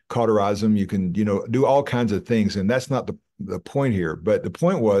can cauterize them, you can, do all kinds of things. And that's not the point here. But the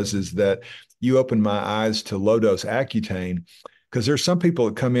point is that you opened my eyes to low-dose Accutane, because there's some people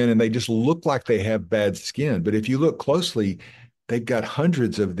that come in and they just look like they have bad skin. But if you look closely, they've got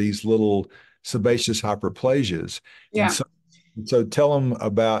hundreds of these little sebaceous hyperplasias. Yeah. And so tell them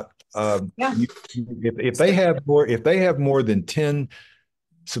about Yeah. if they have more than 10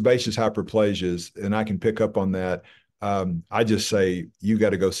 sebaceous hyperplasias, and I can pick up on that. I just say, you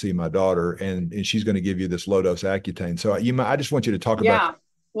got to go see my daughter, and she's going to give you this low dose Accutane. So I just want you to talk about. Yeah.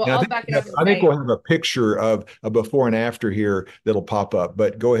 Well, And I'll back it up and I think say, we'll have a picture of a before and after here that'll pop up,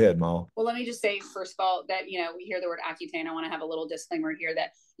 but go ahead, Mal. well, let me just say, first of all, that, we hear the word Accutane. I want to have a little disclaimer here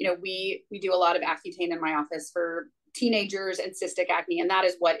that, we do a lot of Accutane in my office for teenagers and cystic acne, and that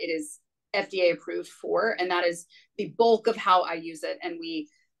is what it is FDA approved for. And that is the bulk of how I use it. And we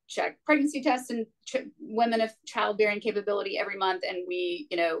check pregnancy tests and women of childbearing capability every month. And we,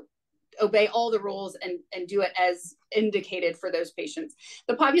 obey all the rules and do it as indicated for those patients.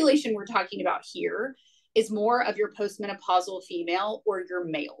 The population we're talking about here is more of your postmenopausal female or your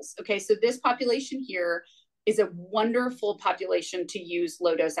males. Okay, so this population here is a wonderful population to use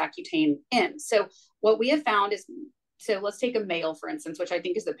low dose Accutane in. So what we have found is, so let's take a male, for instance, which I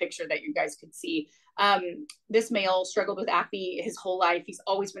think is the picture that you guys could see. This male struggled with acne his whole life. He's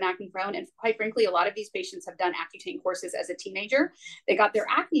always been acne prone. And quite frankly, a lot of these patients have done Accutane courses as a teenager. They got their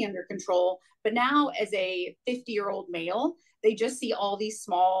acne under control. But now as a 50-year-old male, they just see all these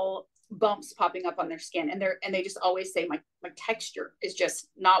small bumps popping up on their skin. And they just always say, my texture is just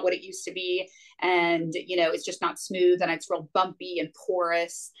not what it used to be. And, it's just not smooth, and it's real bumpy and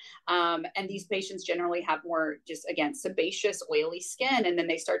porous. And these patients generally have more, just again, sebaceous, oily skin. And then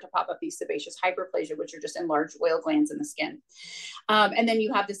they start to pop up these sebaceous hyperplasia, which are just enlarged oil glands in the skin. And then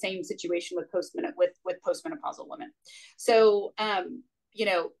you have the same situation with postmenopausal women. So,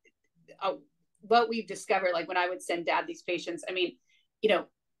 what we've discovered, like when I would send dad these patients,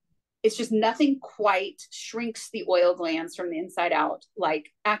 it's just nothing quite shrinks the oil glands from the inside out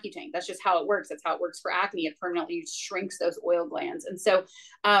like Accutane. That's just how it works. That's how it works for acne. It permanently shrinks those oil glands. And so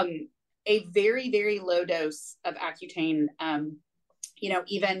a very, very low dose of Accutane,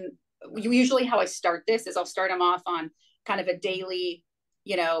 even usually how I start this is I'll start them off on kind of a daily,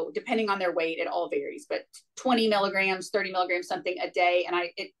 depending on their weight, it all varies, but 20 milligrams, 30 milligrams, something a day. And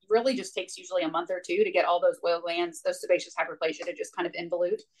it really just takes usually a month or two to get all those oil glands, those sebaceous hyperplasia to just kind of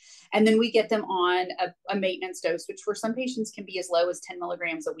involute. And then we get them on a maintenance dose, which for some patients can be as low as 10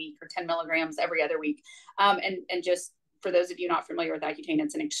 milligrams a week or 10 milligrams every other week. And just for those of you not familiar with Accutane,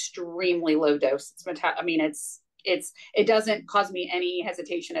 it's an extremely low dose. It doesn't cause me any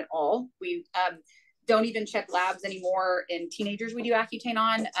hesitation at all. We, don't even check labs anymore. In teenagers, we do Accutane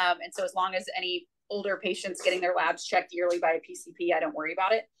on. And so as long as any older patients getting their labs checked yearly by a PCP, I don't worry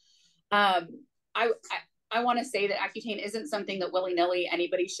about it. I want to say that Accutane isn't something that willy-nilly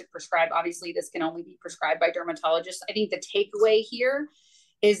anybody should prescribe. Obviously, this can only be prescribed by dermatologists. I think the takeaway here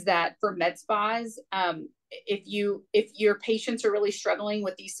is that for med spas, if your patients are really struggling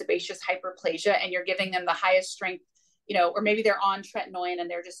with these sebaceous hyperplasia and you're giving them the highest strength, or maybe they're on tretinoin and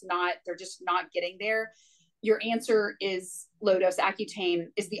they're just not getting there, your answer is low dose Accutane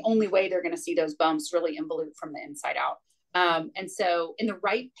is the only way they're going to see those bumps really involute from the inside out. And so in the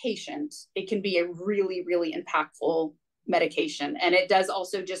right patient, it can be a really, really impactful medication. And it does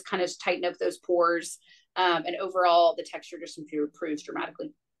also just kind of tighten up those pores. And overall, the texture just improves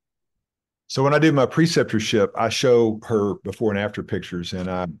dramatically. So when I do my preceptorship, I show her before and after pictures, and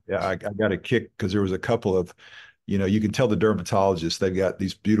I got a kick because there was a couple of, you can tell the dermatologists they've got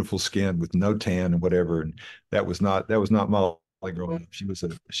these beautiful skin with no tan and whatever, and that was not Molly growing up.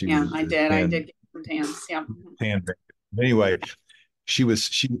 I did get some tans. Yeah. Tan. Anyway, they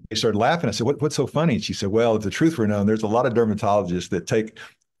started laughing. I said, what's so funny? And she said, well, if the truth were known, there's a lot of dermatologists that take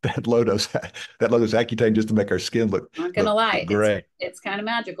that low dose Accutane just to make our skin look. I'm not gonna lie, great. It's kind of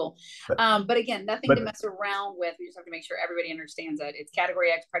magical. But again, nothing to mess around with. We just have to make sure everybody understands that it's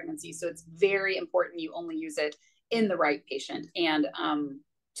category X pregnancy, so it's very important you only use it in the right patient. And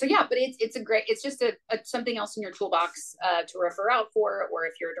so yeah, but it's just something else in your toolbox to refer out for, or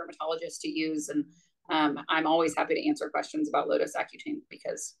if you're a dermatologist to use. And I'm always happy to answer questions about low dose Accutane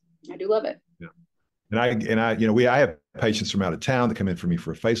because I do love it. Yeah. And I have patients from out of town that come in for me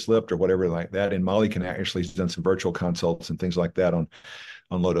for a facelift or whatever like that. And Molly can actually done some virtual consults and things like that on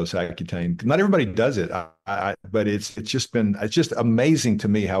low dose Accutane. Not everybody does it, but it's just amazing to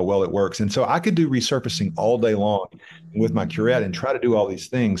me how well it works. And so I could do resurfacing all day long with my curette and try to do all these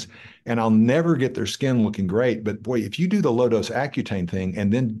things, and I'll never get their skin looking great. But boy, if you do the low dose Accutane thing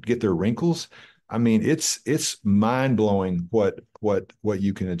and then get their wrinkles, I mean, it's mind blowing what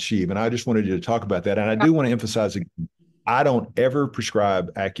you can achieve. And I just wanted you to talk about that. And I do want to emphasize again, I don't ever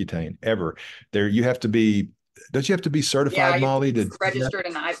prescribe Accutane ever. Don't you have to be certified, Molly, to registered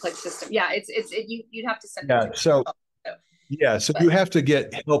in the iPledge system? Yeah, you'd have to send. Yeah. So Yeah, so you have to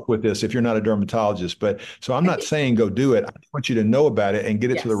get help with this if you're not a dermatologist. But so I'm not saying go do it. I want you to know about it and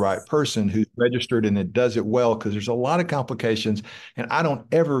get it to the right person who's registered and it does it well, because there's a lot of complications. And I don't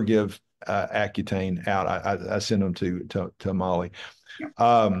ever give Accutane out. I send them to Molly.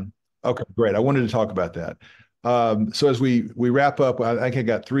 Okay, great. I wanted to talk about that. So as we wrap up, I think I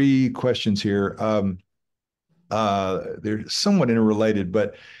got three questions here. They're somewhat interrelated,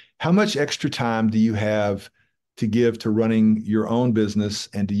 but how much extra time do you have to give to running your own business?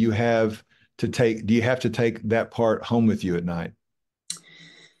 And do you have to take that part home with you at night?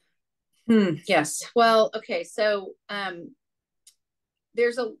 Yes. Well, okay. So,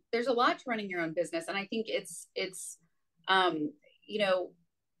 there's a lot to running your own business. And I think um, you know,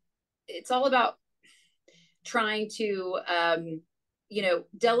 it's all about trying to,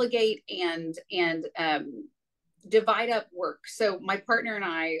 delegate and divide up work. So my partner and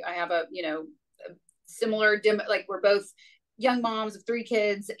I have a similar, like we're both young moms of 3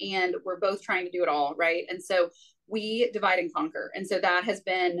 kids and we're both trying to do it all. Right. And so we divide and conquer. And so that has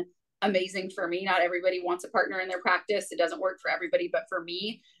been amazing for me. Not everybody wants a partner in their practice. It doesn't work for everybody, but for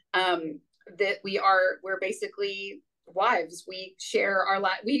me, that we're basically wives. We share our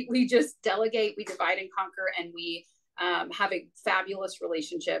life. We just delegate, we divide and conquer, and we have a fabulous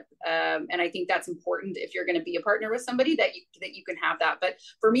relationship. And I think that's important if you're going to be a partner with somebody, that you can have that. But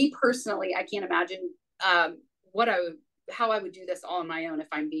for me personally, I can't imagine how I would do this all on my own, if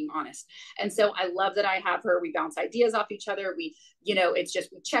I'm being honest. And so I love that I have her. We bounce ideas off each other. It's just,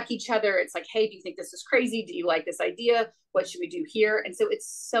 we check each other. It's like, hey, do you think this is crazy? Do you like this idea? What should we do here? And so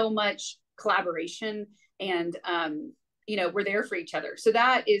it's so much collaboration, and we're there for each other. So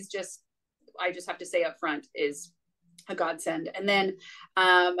that is just, I just have to say up front, is a godsend. And then,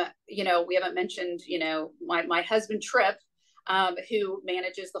 we haven't mentioned, my husband Trip, who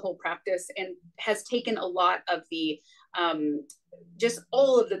manages the whole practice and has taken a lot of the, just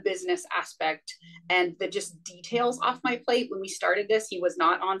all of the business aspect and the just details off my plate. When we started this, he was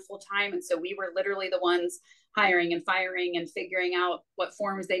not on full time. And so we were literally the ones hiring and firing and figuring out what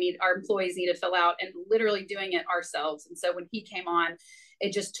forms our employees need to fill out, and literally doing it ourselves. And so when he came on,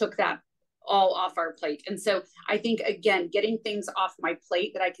 it just took that all off our plate. And so I think, again, getting things off my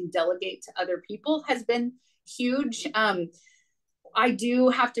plate that I can delegate to other people has been huge. I do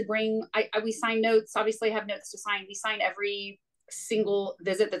have to we sign notes. Obviously I have notes to sign. We sign every single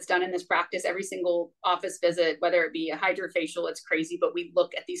visit that's done in this practice, every single office visit, whether it be a hydrofacial. It's crazy, but we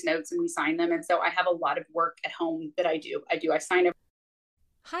look at these notes and we sign them. And so I have a lot of work at home that I do. I sign every.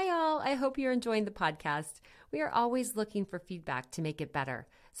 Hi, all. I hope you're enjoying the podcast. We are always looking for feedback to make it better.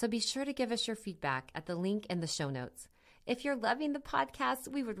 So be sure to give us your feedback at the link in the show notes. If you're loving the podcast,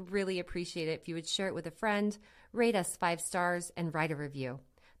 we would really appreciate it if you would share it with a friend, rate us 5 stars, and write a review.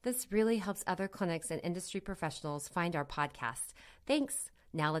 This really helps other clinics and industry professionals find our podcast. Thanks.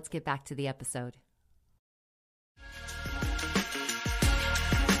 Now let's get back to the episode.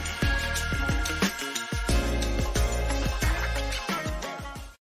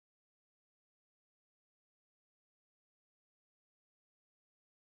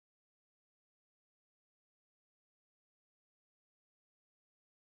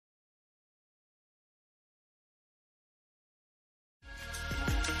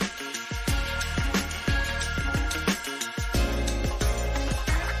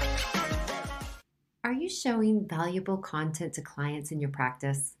 Are you showing valuable content to clients in your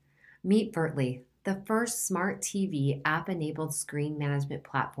practice? Meet Vertly, the first smart TV app-enabled screen management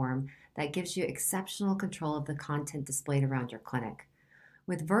platform that gives you exceptional control of the content displayed around your clinic.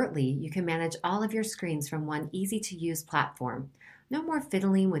 With Vertly, you can manage all of your screens from one easy-to-use platform. No more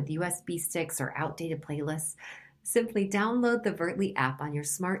fiddling with USB sticks or outdated playlists. Simply download the Vertly app on your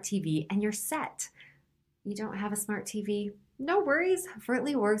smart TV and you're set. You don't have a smart TV? No worries.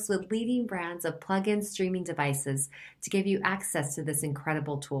 Vertly works with leading brands of plug-in streaming devices to give you access to this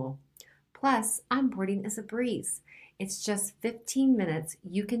incredible tool. Plus, onboarding is a breeze. It's just 15 minutes.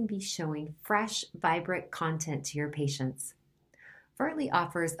 You can be showing fresh, vibrant content to your patients. Vertly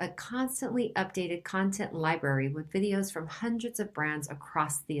offers a constantly updated content library with videos from hundreds of brands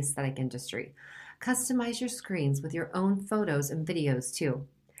across the aesthetic industry. Customize your screens with your own photos and videos too.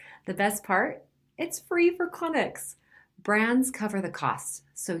 The best part? It's free for clinics. Brands cover the cost,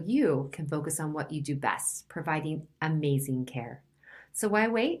 so you can focus on what you do best, providing amazing care. So why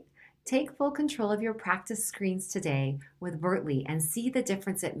wait? Take full control of your practice screens today with Vertly and see the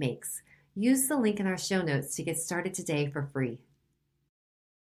difference it makes. Use the link in our show notes to get started today for free.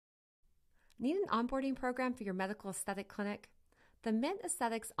 Need an onboarding program for your medical aesthetic clinic? The Mint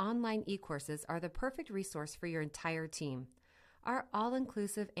Aesthetics online e-courses are the perfect resource for your entire team. Our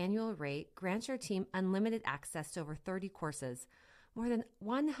all-inclusive annual rate grants your team unlimited access to over 30 courses, more than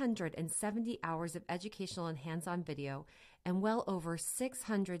 170 hours of educational and hands-on video, and well over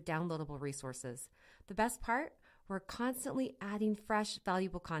 600 downloadable resources. The best part? We're constantly adding fresh,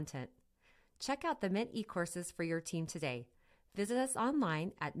 valuable content. Check out the Mint e-courses for your team today. Visit us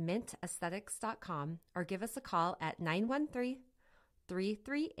online at mintaesthetics.com or give us a call at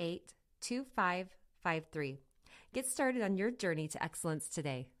 913-338-2553. Get started on your journey to excellence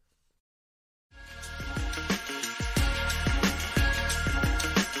today.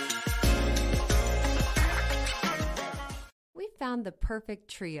 We found the perfect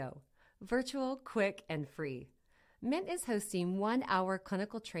trio: virtual, quick, and free. Mint is hosting 1-hour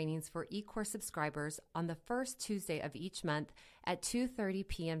clinical trainings for e-course subscribers on the first Tuesday of each month at 2:30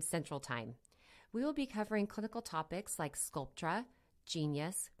 p.m. Central Time. We will be covering clinical topics like Sculptra,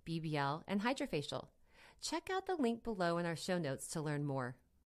 Genius, BBL, and Hydrofacial. Check out the link below in our show notes to learn more.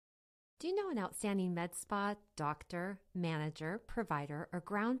 Do you know an outstanding med spa, doctor, manager, provider, or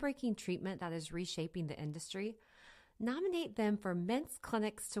groundbreaking treatment that is reshaping the industry? Nominate them for Mint's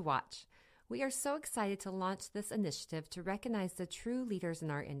Clinics to Watch. We are so excited to launch this initiative to recognize the true leaders in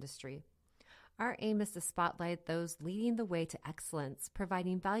our industry. Our aim is to spotlight those leading the way to excellence,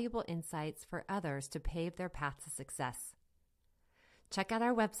 providing valuable insights for others to pave their path to success. Check out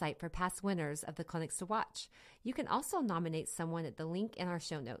our website for past winners of the Clinics to Watch. You can also nominate someone at the link in our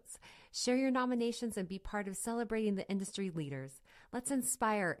show notes. Share your nominations and be part of celebrating the industry leaders. Let's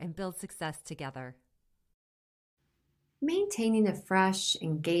inspire and build success together. Maintaining a fresh,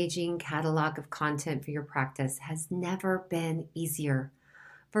 engaging catalog of content for your practice has never been easier.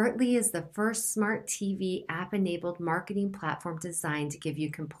 Vertly is the first smart TV app-enabled marketing platform designed to give you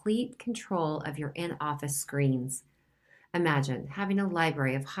complete control of your in-office screens. Imagine having a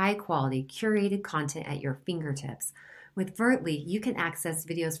library of high-quality, curated content at your fingertips. With Vertly, you can access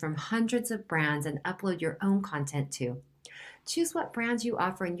videos from hundreds of brands and upload your own content too. Choose what brands you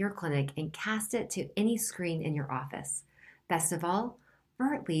offer in your clinic and cast it to any screen in your office. Best of all,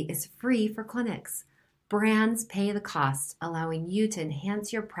 Vertly is free for clinics. Brands pay the cost, allowing you to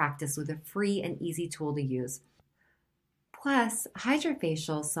enhance your practice with a free and easy tool to use. Plus,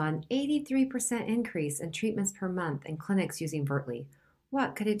 Hydrofacial saw an 83% increase in treatments per month in clinics using Vertly.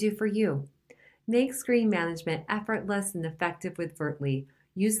 What could it do for you? Make screen management effortless and effective with Vertly.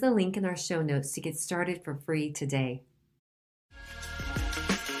 Use the link in our show notes to get started for free today.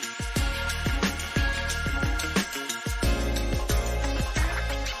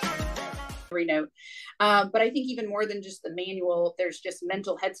 Note. But I think even more than just the manual, there's just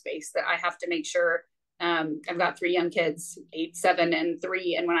mental headspace that I have to make sure. I've got 3 young kids, 8, 7, and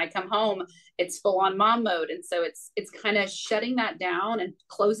 3. And when I come home, it's full on mom mode. And so it's kind of shutting that down and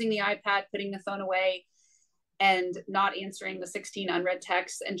closing the iPad, putting the phone away, and not answering the 16 unread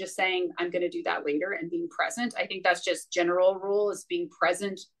texts and just saying, I'm going to do that later, and being present. I think that's just general rule, is being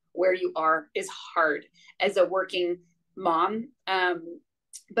present where you are is hard as a working mom.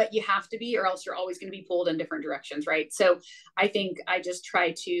 But you have to be, or else you're always going to be pulled in different directions, right? So I think I just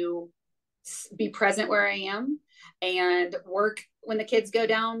try to be present where I am and work when the kids go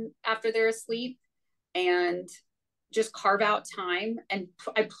down after they're asleep, and just carve out time. And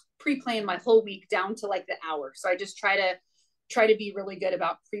I pre-plan my whole week down to like the hour. So I just try to be really good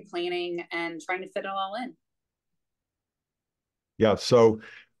about pre-planning and trying to fit it all in. Yeah. So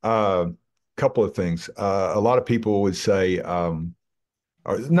couple of things. A lot of people would say,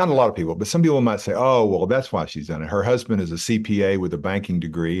 or not a lot of people, but some people might say, oh, well, that's why she's done it. Her husband is a CPA with a banking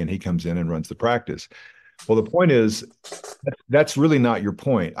degree, and he comes in and runs the practice. Well, the point is, that's really not your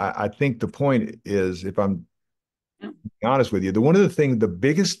point. I think the point is, if I'm being honest with you, the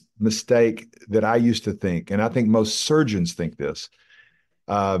biggest mistake that I used to think, and I think most surgeons think this,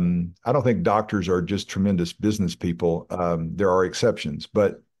 I don't think doctors are just tremendous business people. There are exceptions,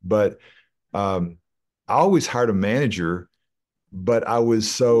 but I always hired a manager, but I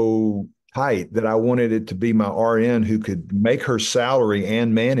was so tight that I wanted it to be my RN who could make her salary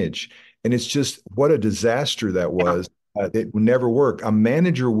and manage. And it's just what a disaster that was. It would never work. A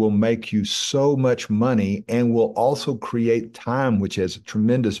manager will make you so much money and will also create time, which has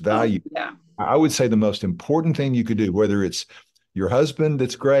tremendous value. Yeah. I would say the most important thing you could do, whether it's your husband,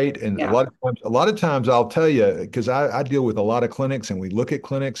 that's great. And a lot of times I'll tell you, because I deal with a lot of clinics, and we look at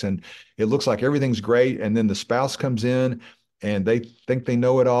clinics and it looks like everything's great. And then the spouse comes in and they think they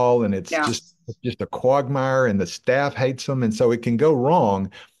know it all. And it's just a quagmire, and the staff hates them. And so it can go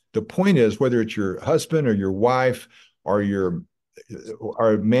wrong. The point is, whether it's your husband or your wife or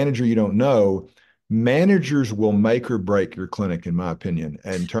a manager you don't know, Managers will make or break your clinic, in my opinion,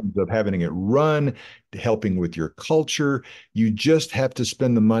 in terms of having it run, helping with your culture. You just have to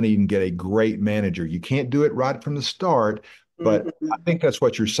spend the money and get a great manager. You can't do it right from the start, but I think that's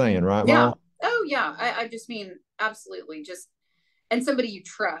what you're saying, right, Yeah. Mom? Oh, yeah. I just mean, absolutely. Just, and somebody you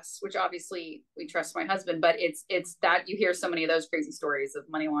trust, which obviously we trust my husband, but it's that you hear so many of those crazy stories of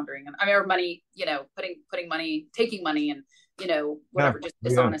money laundering and or money, putting money, taking money and, whatever, just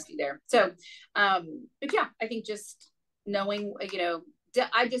dishonesty there. So, but yeah, I think just knowing,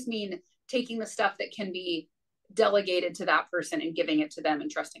 I just mean taking the stuff that can be delegated to that person and giving it to them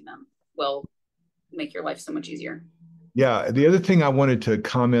and trusting them will make your life so much easier. Yeah, the other thing I wanted to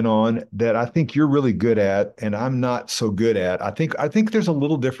comment on that I think you're really good at and I'm not so good at. I think there's a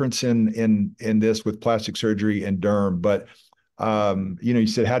little difference in this with plastic surgery and derm, but you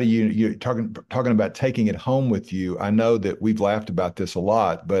said how do you talking about taking it home with you. I know that we've laughed about this a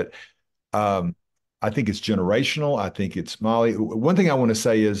lot, but I think it's generational. I think it's Molly. One thing I want to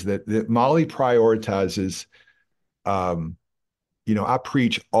say is that Molly prioritizes I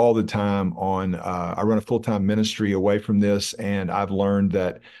preach all the time on, I run a full-time ministry away from this, and I've learned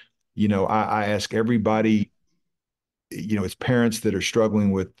that, I ask everybody, it's parents that are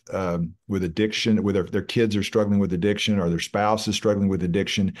struggling with addiction, whether their kids are struggling with addiction or their spouse is struggling with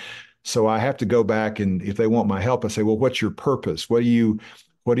addiction. So I have to go back and if they want my help, I say, well, what's your purpose?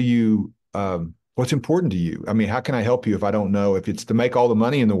 What's important to you? I mean, how can I help you if I don't know if it's to make all the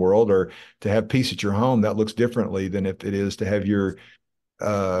money in the world or to have peace at your home? That looks differently than if it is to have your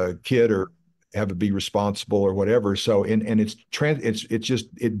kid or have to be responsible or whatever. So, and it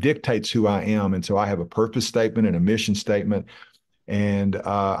dictates who I am. And so I have a purpose statement and a mission statement. And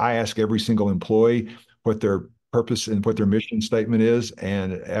I ask every single employee what their purpose and what their mission statement is.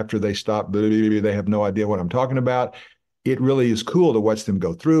 And after they stop, they have no idea what I'm talking about. It really is cool to watch them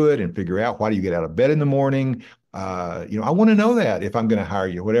go through it and figure out, why do you get out of bed in the morning? I want to know that if I'm going to hire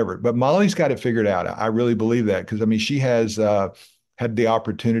you, whatever. But Molly's got it figured out. I really believe that because I mean, she has had the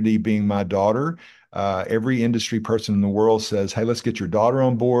opportunity being my daughter. Every industry person in the world says, "Hey, let's get your daughter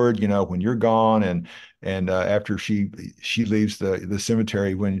on board." When you're gone, and after she leaves the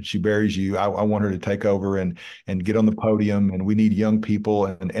cemetery, when she buries you, I want her to take over and get on the podium. And we need young people.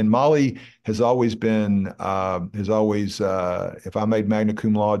 And Molly has always been if I made magna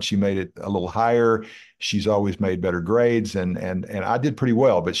cum laude, she made it a little higher. She's always made better grades, and I did pretty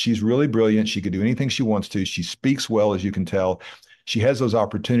well. But she's really brilliant. She could do anything she wants to. She speaks well, as you can tell. She has those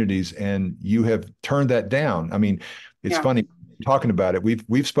opportunities, and you have turned that down. I mean, it's funny talking about it.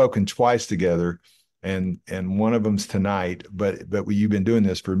 We've spoken twice together, and one of them's tonight. But you've been doing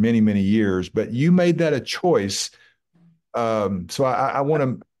this for many, many years. But you made that a choice. So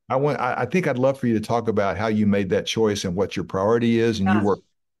I think I'd love for you to talk about how you made that choice and what your priority is. And you work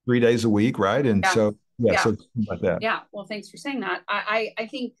 3 days a week, right? And so so about that. Yeah. Well, thanks for saying that. I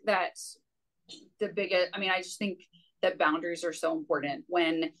think that I just think that boundaries are so important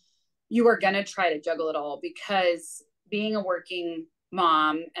when you are going to try to juggle it all, because being a working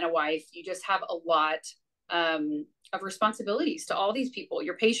mom and a wife, you just have a lot of responsibilities to all these people,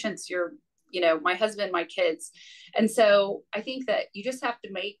 your patients, my husband, my kids. And so I think that you just have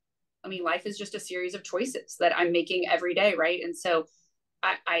to life is just a series of choices that I'm making every day. Right. And so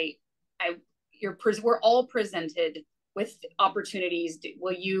we're all presented with opportunities.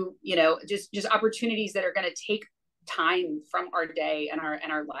 Will just opportunities that are going to take time from our day and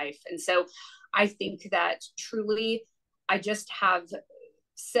our life. And so I think that truly I just have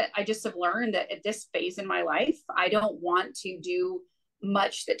learned that at this phase in my life, I don't want to do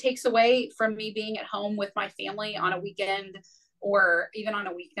much that takes away from me being at home with my family on a weekend or even on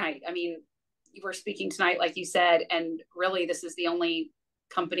a weeknight. I mean, you were speaking tonight, like you said, and really this is the only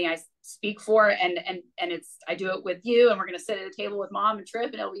company I speak for. And I do it with you, and we're going to sit at a table with Mom and Trip,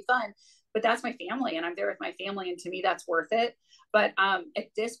 and it'll be fun. But that's my family, and I'm there with my family. And to me, that's worth it. But at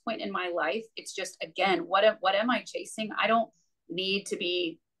this point in my life, it's just, again, what am I chasing? I don't need to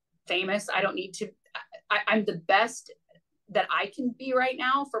be famous. I don't need to, I'm the best that I can be right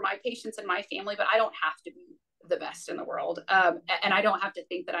now for my patients and my family, but I don't have to be the best in the world. And I don't have to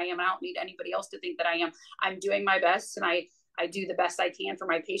think that I am. I don't need anybody else to think that I am. I'm doing my best, and I do the best I can for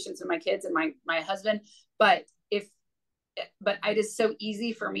my patients and my kids and my husband. But it is so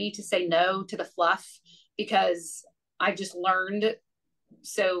easy for me to say no to the fluff, because I just learned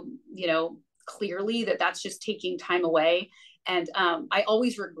so, clearly that that's just taking time away. And I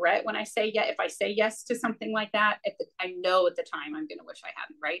always regret when I say, if I say yes to something like that, I know at the time I'm going to wish I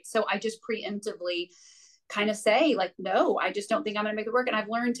hadn't. Right. So I just preemptively kind of say, like, no, I just don't think I'm going to make it work. And I've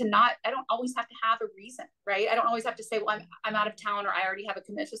learned to I don't always have to have a reason. Right. I don't always have to say, well, I'm out of town, or I already have a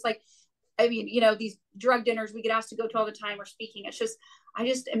commitment. It's just like, I mean, these drug dinners we get asked to go to all the time or speaking. It's just, I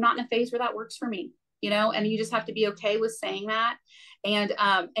just am not in a phase where that works for me, and you just have to be okay with saying that. And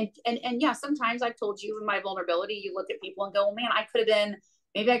yeah, sometimes I've told you in my vulnerability, you look at people and go, well, man,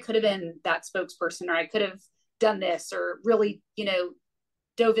 maybe I could have been that spokesperson, or I could have done this, or really,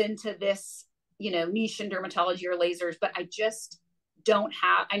 dove into this, niche in dermatology or lasers, but I just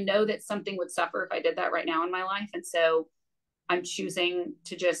I know that something would suffer if I did that right now in my life. And so I'm choosing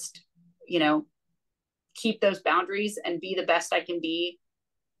to just, keep those boundaries and be the best I can be,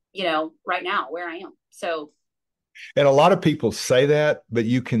 right now where I am. So. And a lot of people say that, but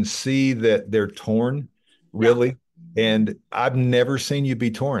you can see that they're torn, really. Yeah. And I've never seen you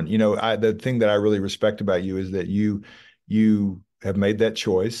be torn. The thing that I really respect about you is that you have made that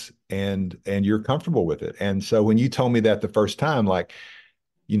choice and you're comfortable with it. And so when you told me that the first time, like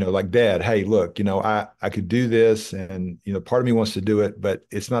Dad, hey, look, I could do this, and, part of me wants to do it, but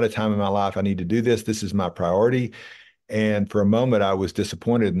it's not a time in my life I need to do this. This is my priority. And for a moment I was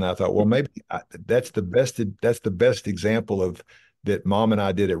disappointed, and I thought, well, maybe that's the best example of that Mom and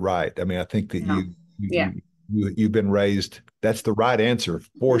I did it right. I mean, I think that you've been raised, that's the right answer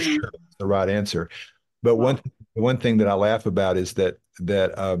for sure. It's the right answer. But one thing that I laugh about is that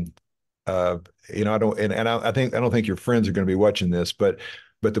I don't, and I don't think your friends are going to be watching this, but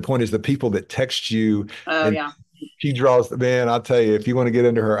the point is the people that text you. Oh, and yeah. She draws the man. I'll tell you, if you want to get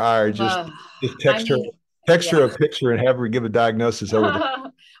into her ire, just text her a picture and have her give a diagnosis over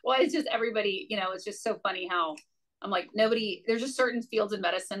the. Well, it's just everybody, it's just so funny how I'm like, there's just certain fields in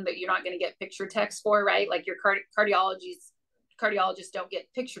medicine that you're not going to get picture text for, right? Like your cardiologists don't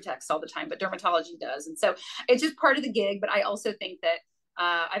get picture text all the time, but dermatology does. And so it's just part of the gig. But I also think that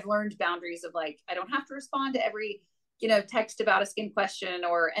I've learned boundaries of, like, I don't have to respond to every, text about a skin question,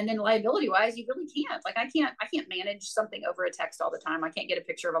 and then liability wise, you really can't. Like, I can't manage something over a text all the time. I can't get a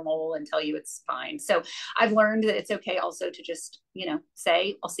picture of a mole and tell you it's fine. So I've learned that it's okay also to just,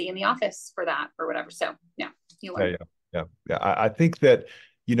 say, I'll see you in the office for that or whatever. So yeah, you learn. Yeah. I think that,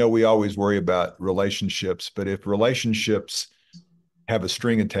 we always worry about relationships, but if relationships have a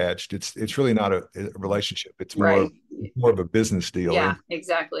string attached, it's really not a relationship. It's more of a business deal. Yeah,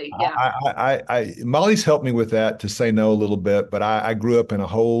 exactly. Yeah. Molly's helped me with that, to say no a little bit, but I grew up in a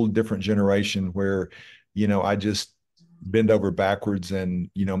whole different generation where, I just bend over backwards, and,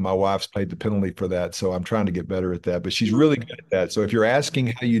 my wife's paid the penalty for that. So I'm trying to get better at that, but she's really good at that. So if you're asking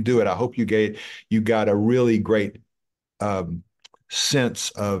how you do it, I hope you got a really great,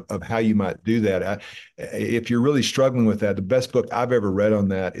 sense of how you might do that. If you're really struggling with that, the best book I've ever read on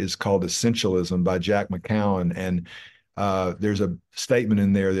that is called Essentialism by Jack McCowan. And there's a statement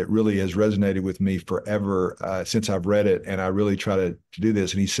in there that really has resonated with me forever since I've read it. And I really try to do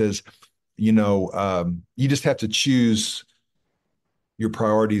this. And he says, you just have to choose your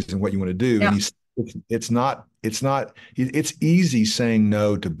priorities and what you want to do. Yeah. And it's easy saying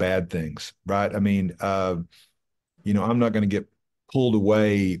no to bad things, right? I mean, I'm not going to get pulled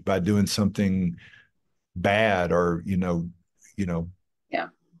away by doing something bad, or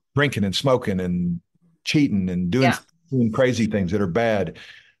drinking and smoking and cheating and doing crazy things that are bad.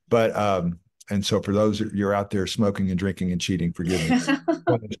 But and so for those you're out there smoking and drinking and cheating, forgive me.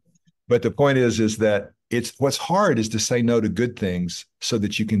 But the point is that what's hard is to say no to good things so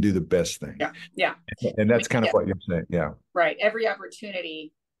that you can do the best thing. Yeah. And that's kind of what you're saying. Yeah. Right. Every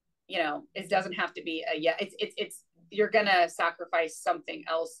opportunity, it doesn't have to be it's you're going to sacrifice something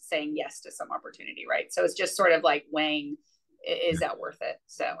else saying yes to some opportunity, right? So it's just sort of like weighing, is that worth it?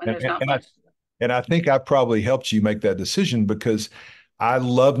 So, and there's not much. And I think I probably helped you make that decision, because I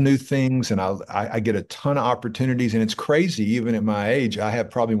love new things, and I get a ton of opportunities, and it's crazy. Even at my age, I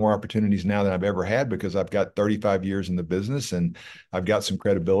have probably more opportunities now than I've ever had, because I've got 35 years in the business, and I've got some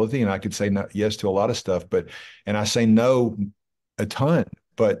credibility, and I could say yes to a lot of stuff, and I say no a ton.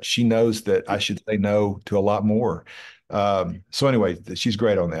 But she knows that I should say no to a lot more. So anyway, she's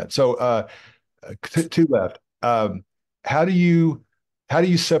great on that. So two left. How do you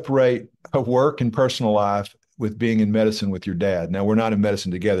separate a work and personal life with being in medicine with your dad? Now, we're not in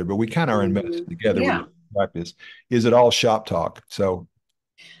medicine together, but we kind of are in medicine together. Yeah. Practice. Is it all shop talk? So.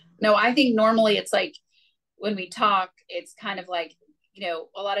 No, I think normally it's like when we talk, it's kind of like,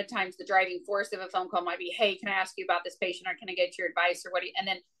 a lot of times the driving force of a phone call might be, hey, can I ask you about this patient, or can I get your advice, or and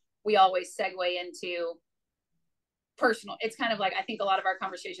then we always segue into personal. It's kind of like, I think a lot of our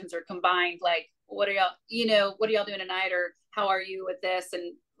conversations are combined, like, what are y'all doing tonight, or how are you with this?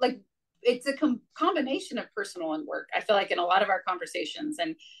 And like, it's a combination of personal and work, I feel like, in a lot of our conversations.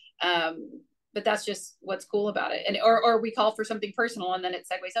 And, but that's just what's cool about it. And, or we call for something personal, and then it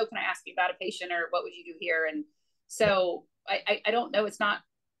segues, oh, can I ask you about a patient, or what would you do here? And so I don't know. It's not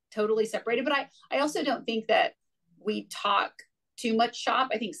totally separated. But I also don't think that we talk too much shop.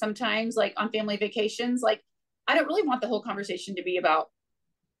 I think sometimes, like on family vacations, like I don't really want the whole conversation to be about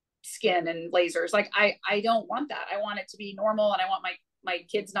skin and lasers. Like I don't want that. I want it to be normal, and I want my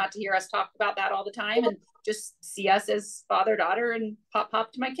kids not to hear us talk about that all the time, and just see us as father, daughter, and pop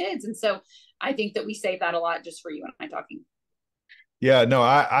to my kids. And so I think that we save that a lot just for you and I talking. Yeah, no,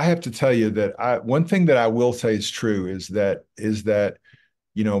 I have to tell you that one thing that I will say is true is that,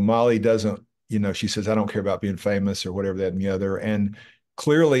 Molly doesn't, she says, I don't care about being famous or whatever, that and the other. And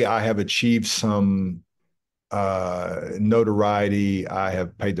clearly I have achieved some notoriety. I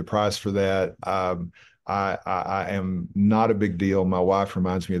have paid the price for that. I am not a big deal. My wife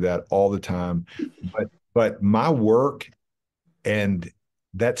reminds me of that all the time. But my work and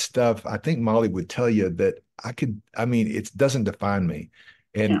that stuff, I think Molly would tell you that it doesn't define me.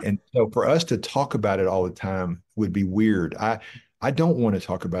 And so for us to talk about it all the time would be weird. I don't want to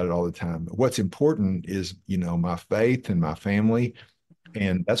talk about it all the time. What's important is, my faith and my family.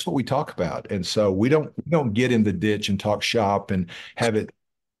 And that's what we talk about. And so we don't get in the ditch and talk shop and have it,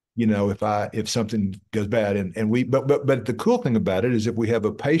 if something goes bad but the cool thing about it is if we have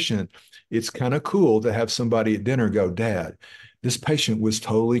a patient, it's kind of cool to have somebody at dinner go, Dad, this patient was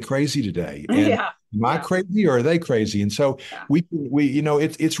totally crazy today. And am I crazy or are they crazy? And so we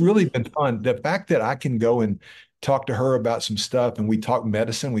it's really been fun. The fact that I can go and talk to her about some stuff and we talk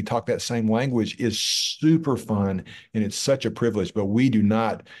medicine, we talk that same language is super fun. And it's such a privilege, but we do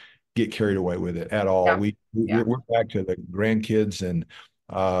not get carried away with it at all. We're back to the grandkids and,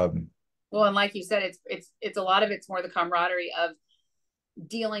 well, and like you said, it's a lot of it's more the camaraderie of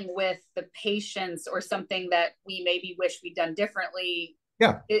dealing with the patients or something that we maybe wish we'd done differently.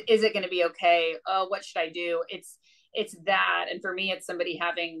 Is it going to be okay? Oh, what should I do? It's that. And for me, it's somebody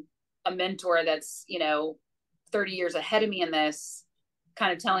having a mentor that's, 30 years ahead of me in this,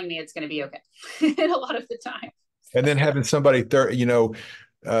 kind of telling me it's going to be okay a lot of the time. And then having somebody 30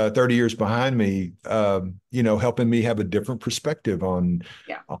 years behind me, helping me have a different perspective on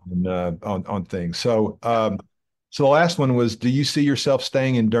things. So the last one was, do you see yourself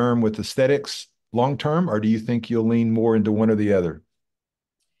staying in derm with aesthetics long term, or do you think you'll lean more into one or the other?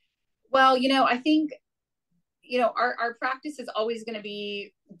 Well, I think, our practice is always going to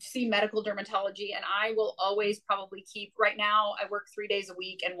be see medical dermatology, and I will always probably keep, right now I work 3 days a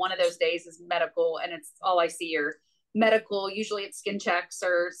week, and one of those days is medical, and it's all I see are medical. Usually it's skin checks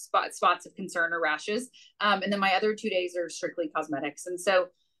or spots of concern or rashes. And then my other 2 days are strictly cosmetics. And so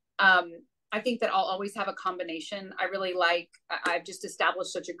I think that I'll always have a combination. I've just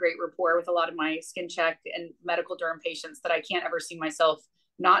established such a great rapport with a lot of my skin check and medical derm patients that I can't ever see myself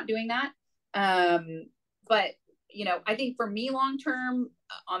not doing that. But, I think for me long-term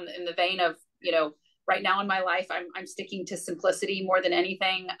in the vein of, right now in my life, I'm sticking to simplicity more than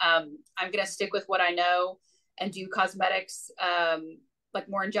anything. I'm going to stick with what I know and do cosmetics, like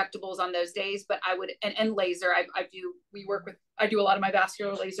more injectables on those days, but I would, and laser, I do a lot of my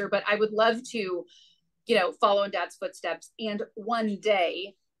vascular laser, but I would love to, follow in Dad's footsteps and one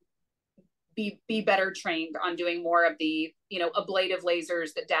day be better trained on doing more of the, ablative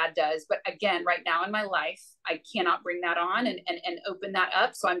lasers that Dad does. But again, right now in my life, I cannot bring that on and open that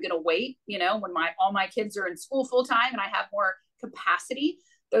up. So I'm going to wait, when all my kids are in school full time and I have more capacity.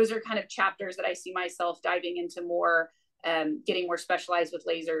 Those are kind of chapters that I see myself diving into more, getting more specialized with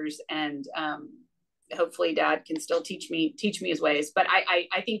lasers, and hopefully Dad can still teach me his ways. But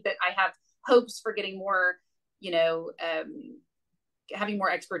I think that I have hopes for getting more, having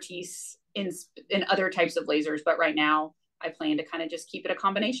more expertise in other types of lasers. But right now I plan to kind of just keep it a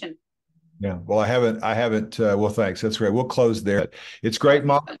combination. Yeah. Well, I haven't, well, thanks. That's great. We'll close there. It's great,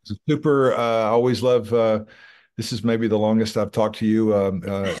 Mom. It's super. I always love, this is maybe the longest I've talked to you in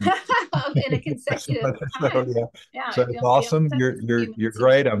a consecutive time. So it's awesome. You're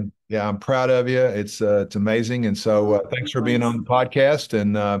great. I'm proud of you. It's amazing. And so thanks for being on the podcast,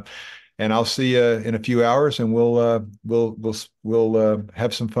 and I'll see you in a few hours, and we'll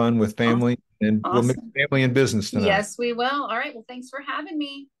have some fun with family, and we'll mix family and business tonight. Yes, we will. All right. Well, thanks for having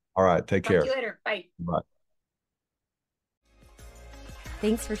me. All right. Take care. Talk to you later. Bye. Bye.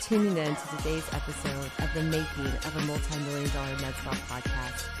 Thanks for tuning in to today's episode of the Making of a Multi-Million-Dollar Medspa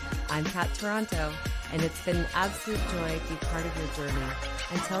Podcast. I'm Kat Toronto, and it's been an absolute joy to be part of your journey.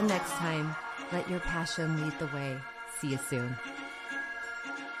 Until next time, let your passion lead the way. See you soon.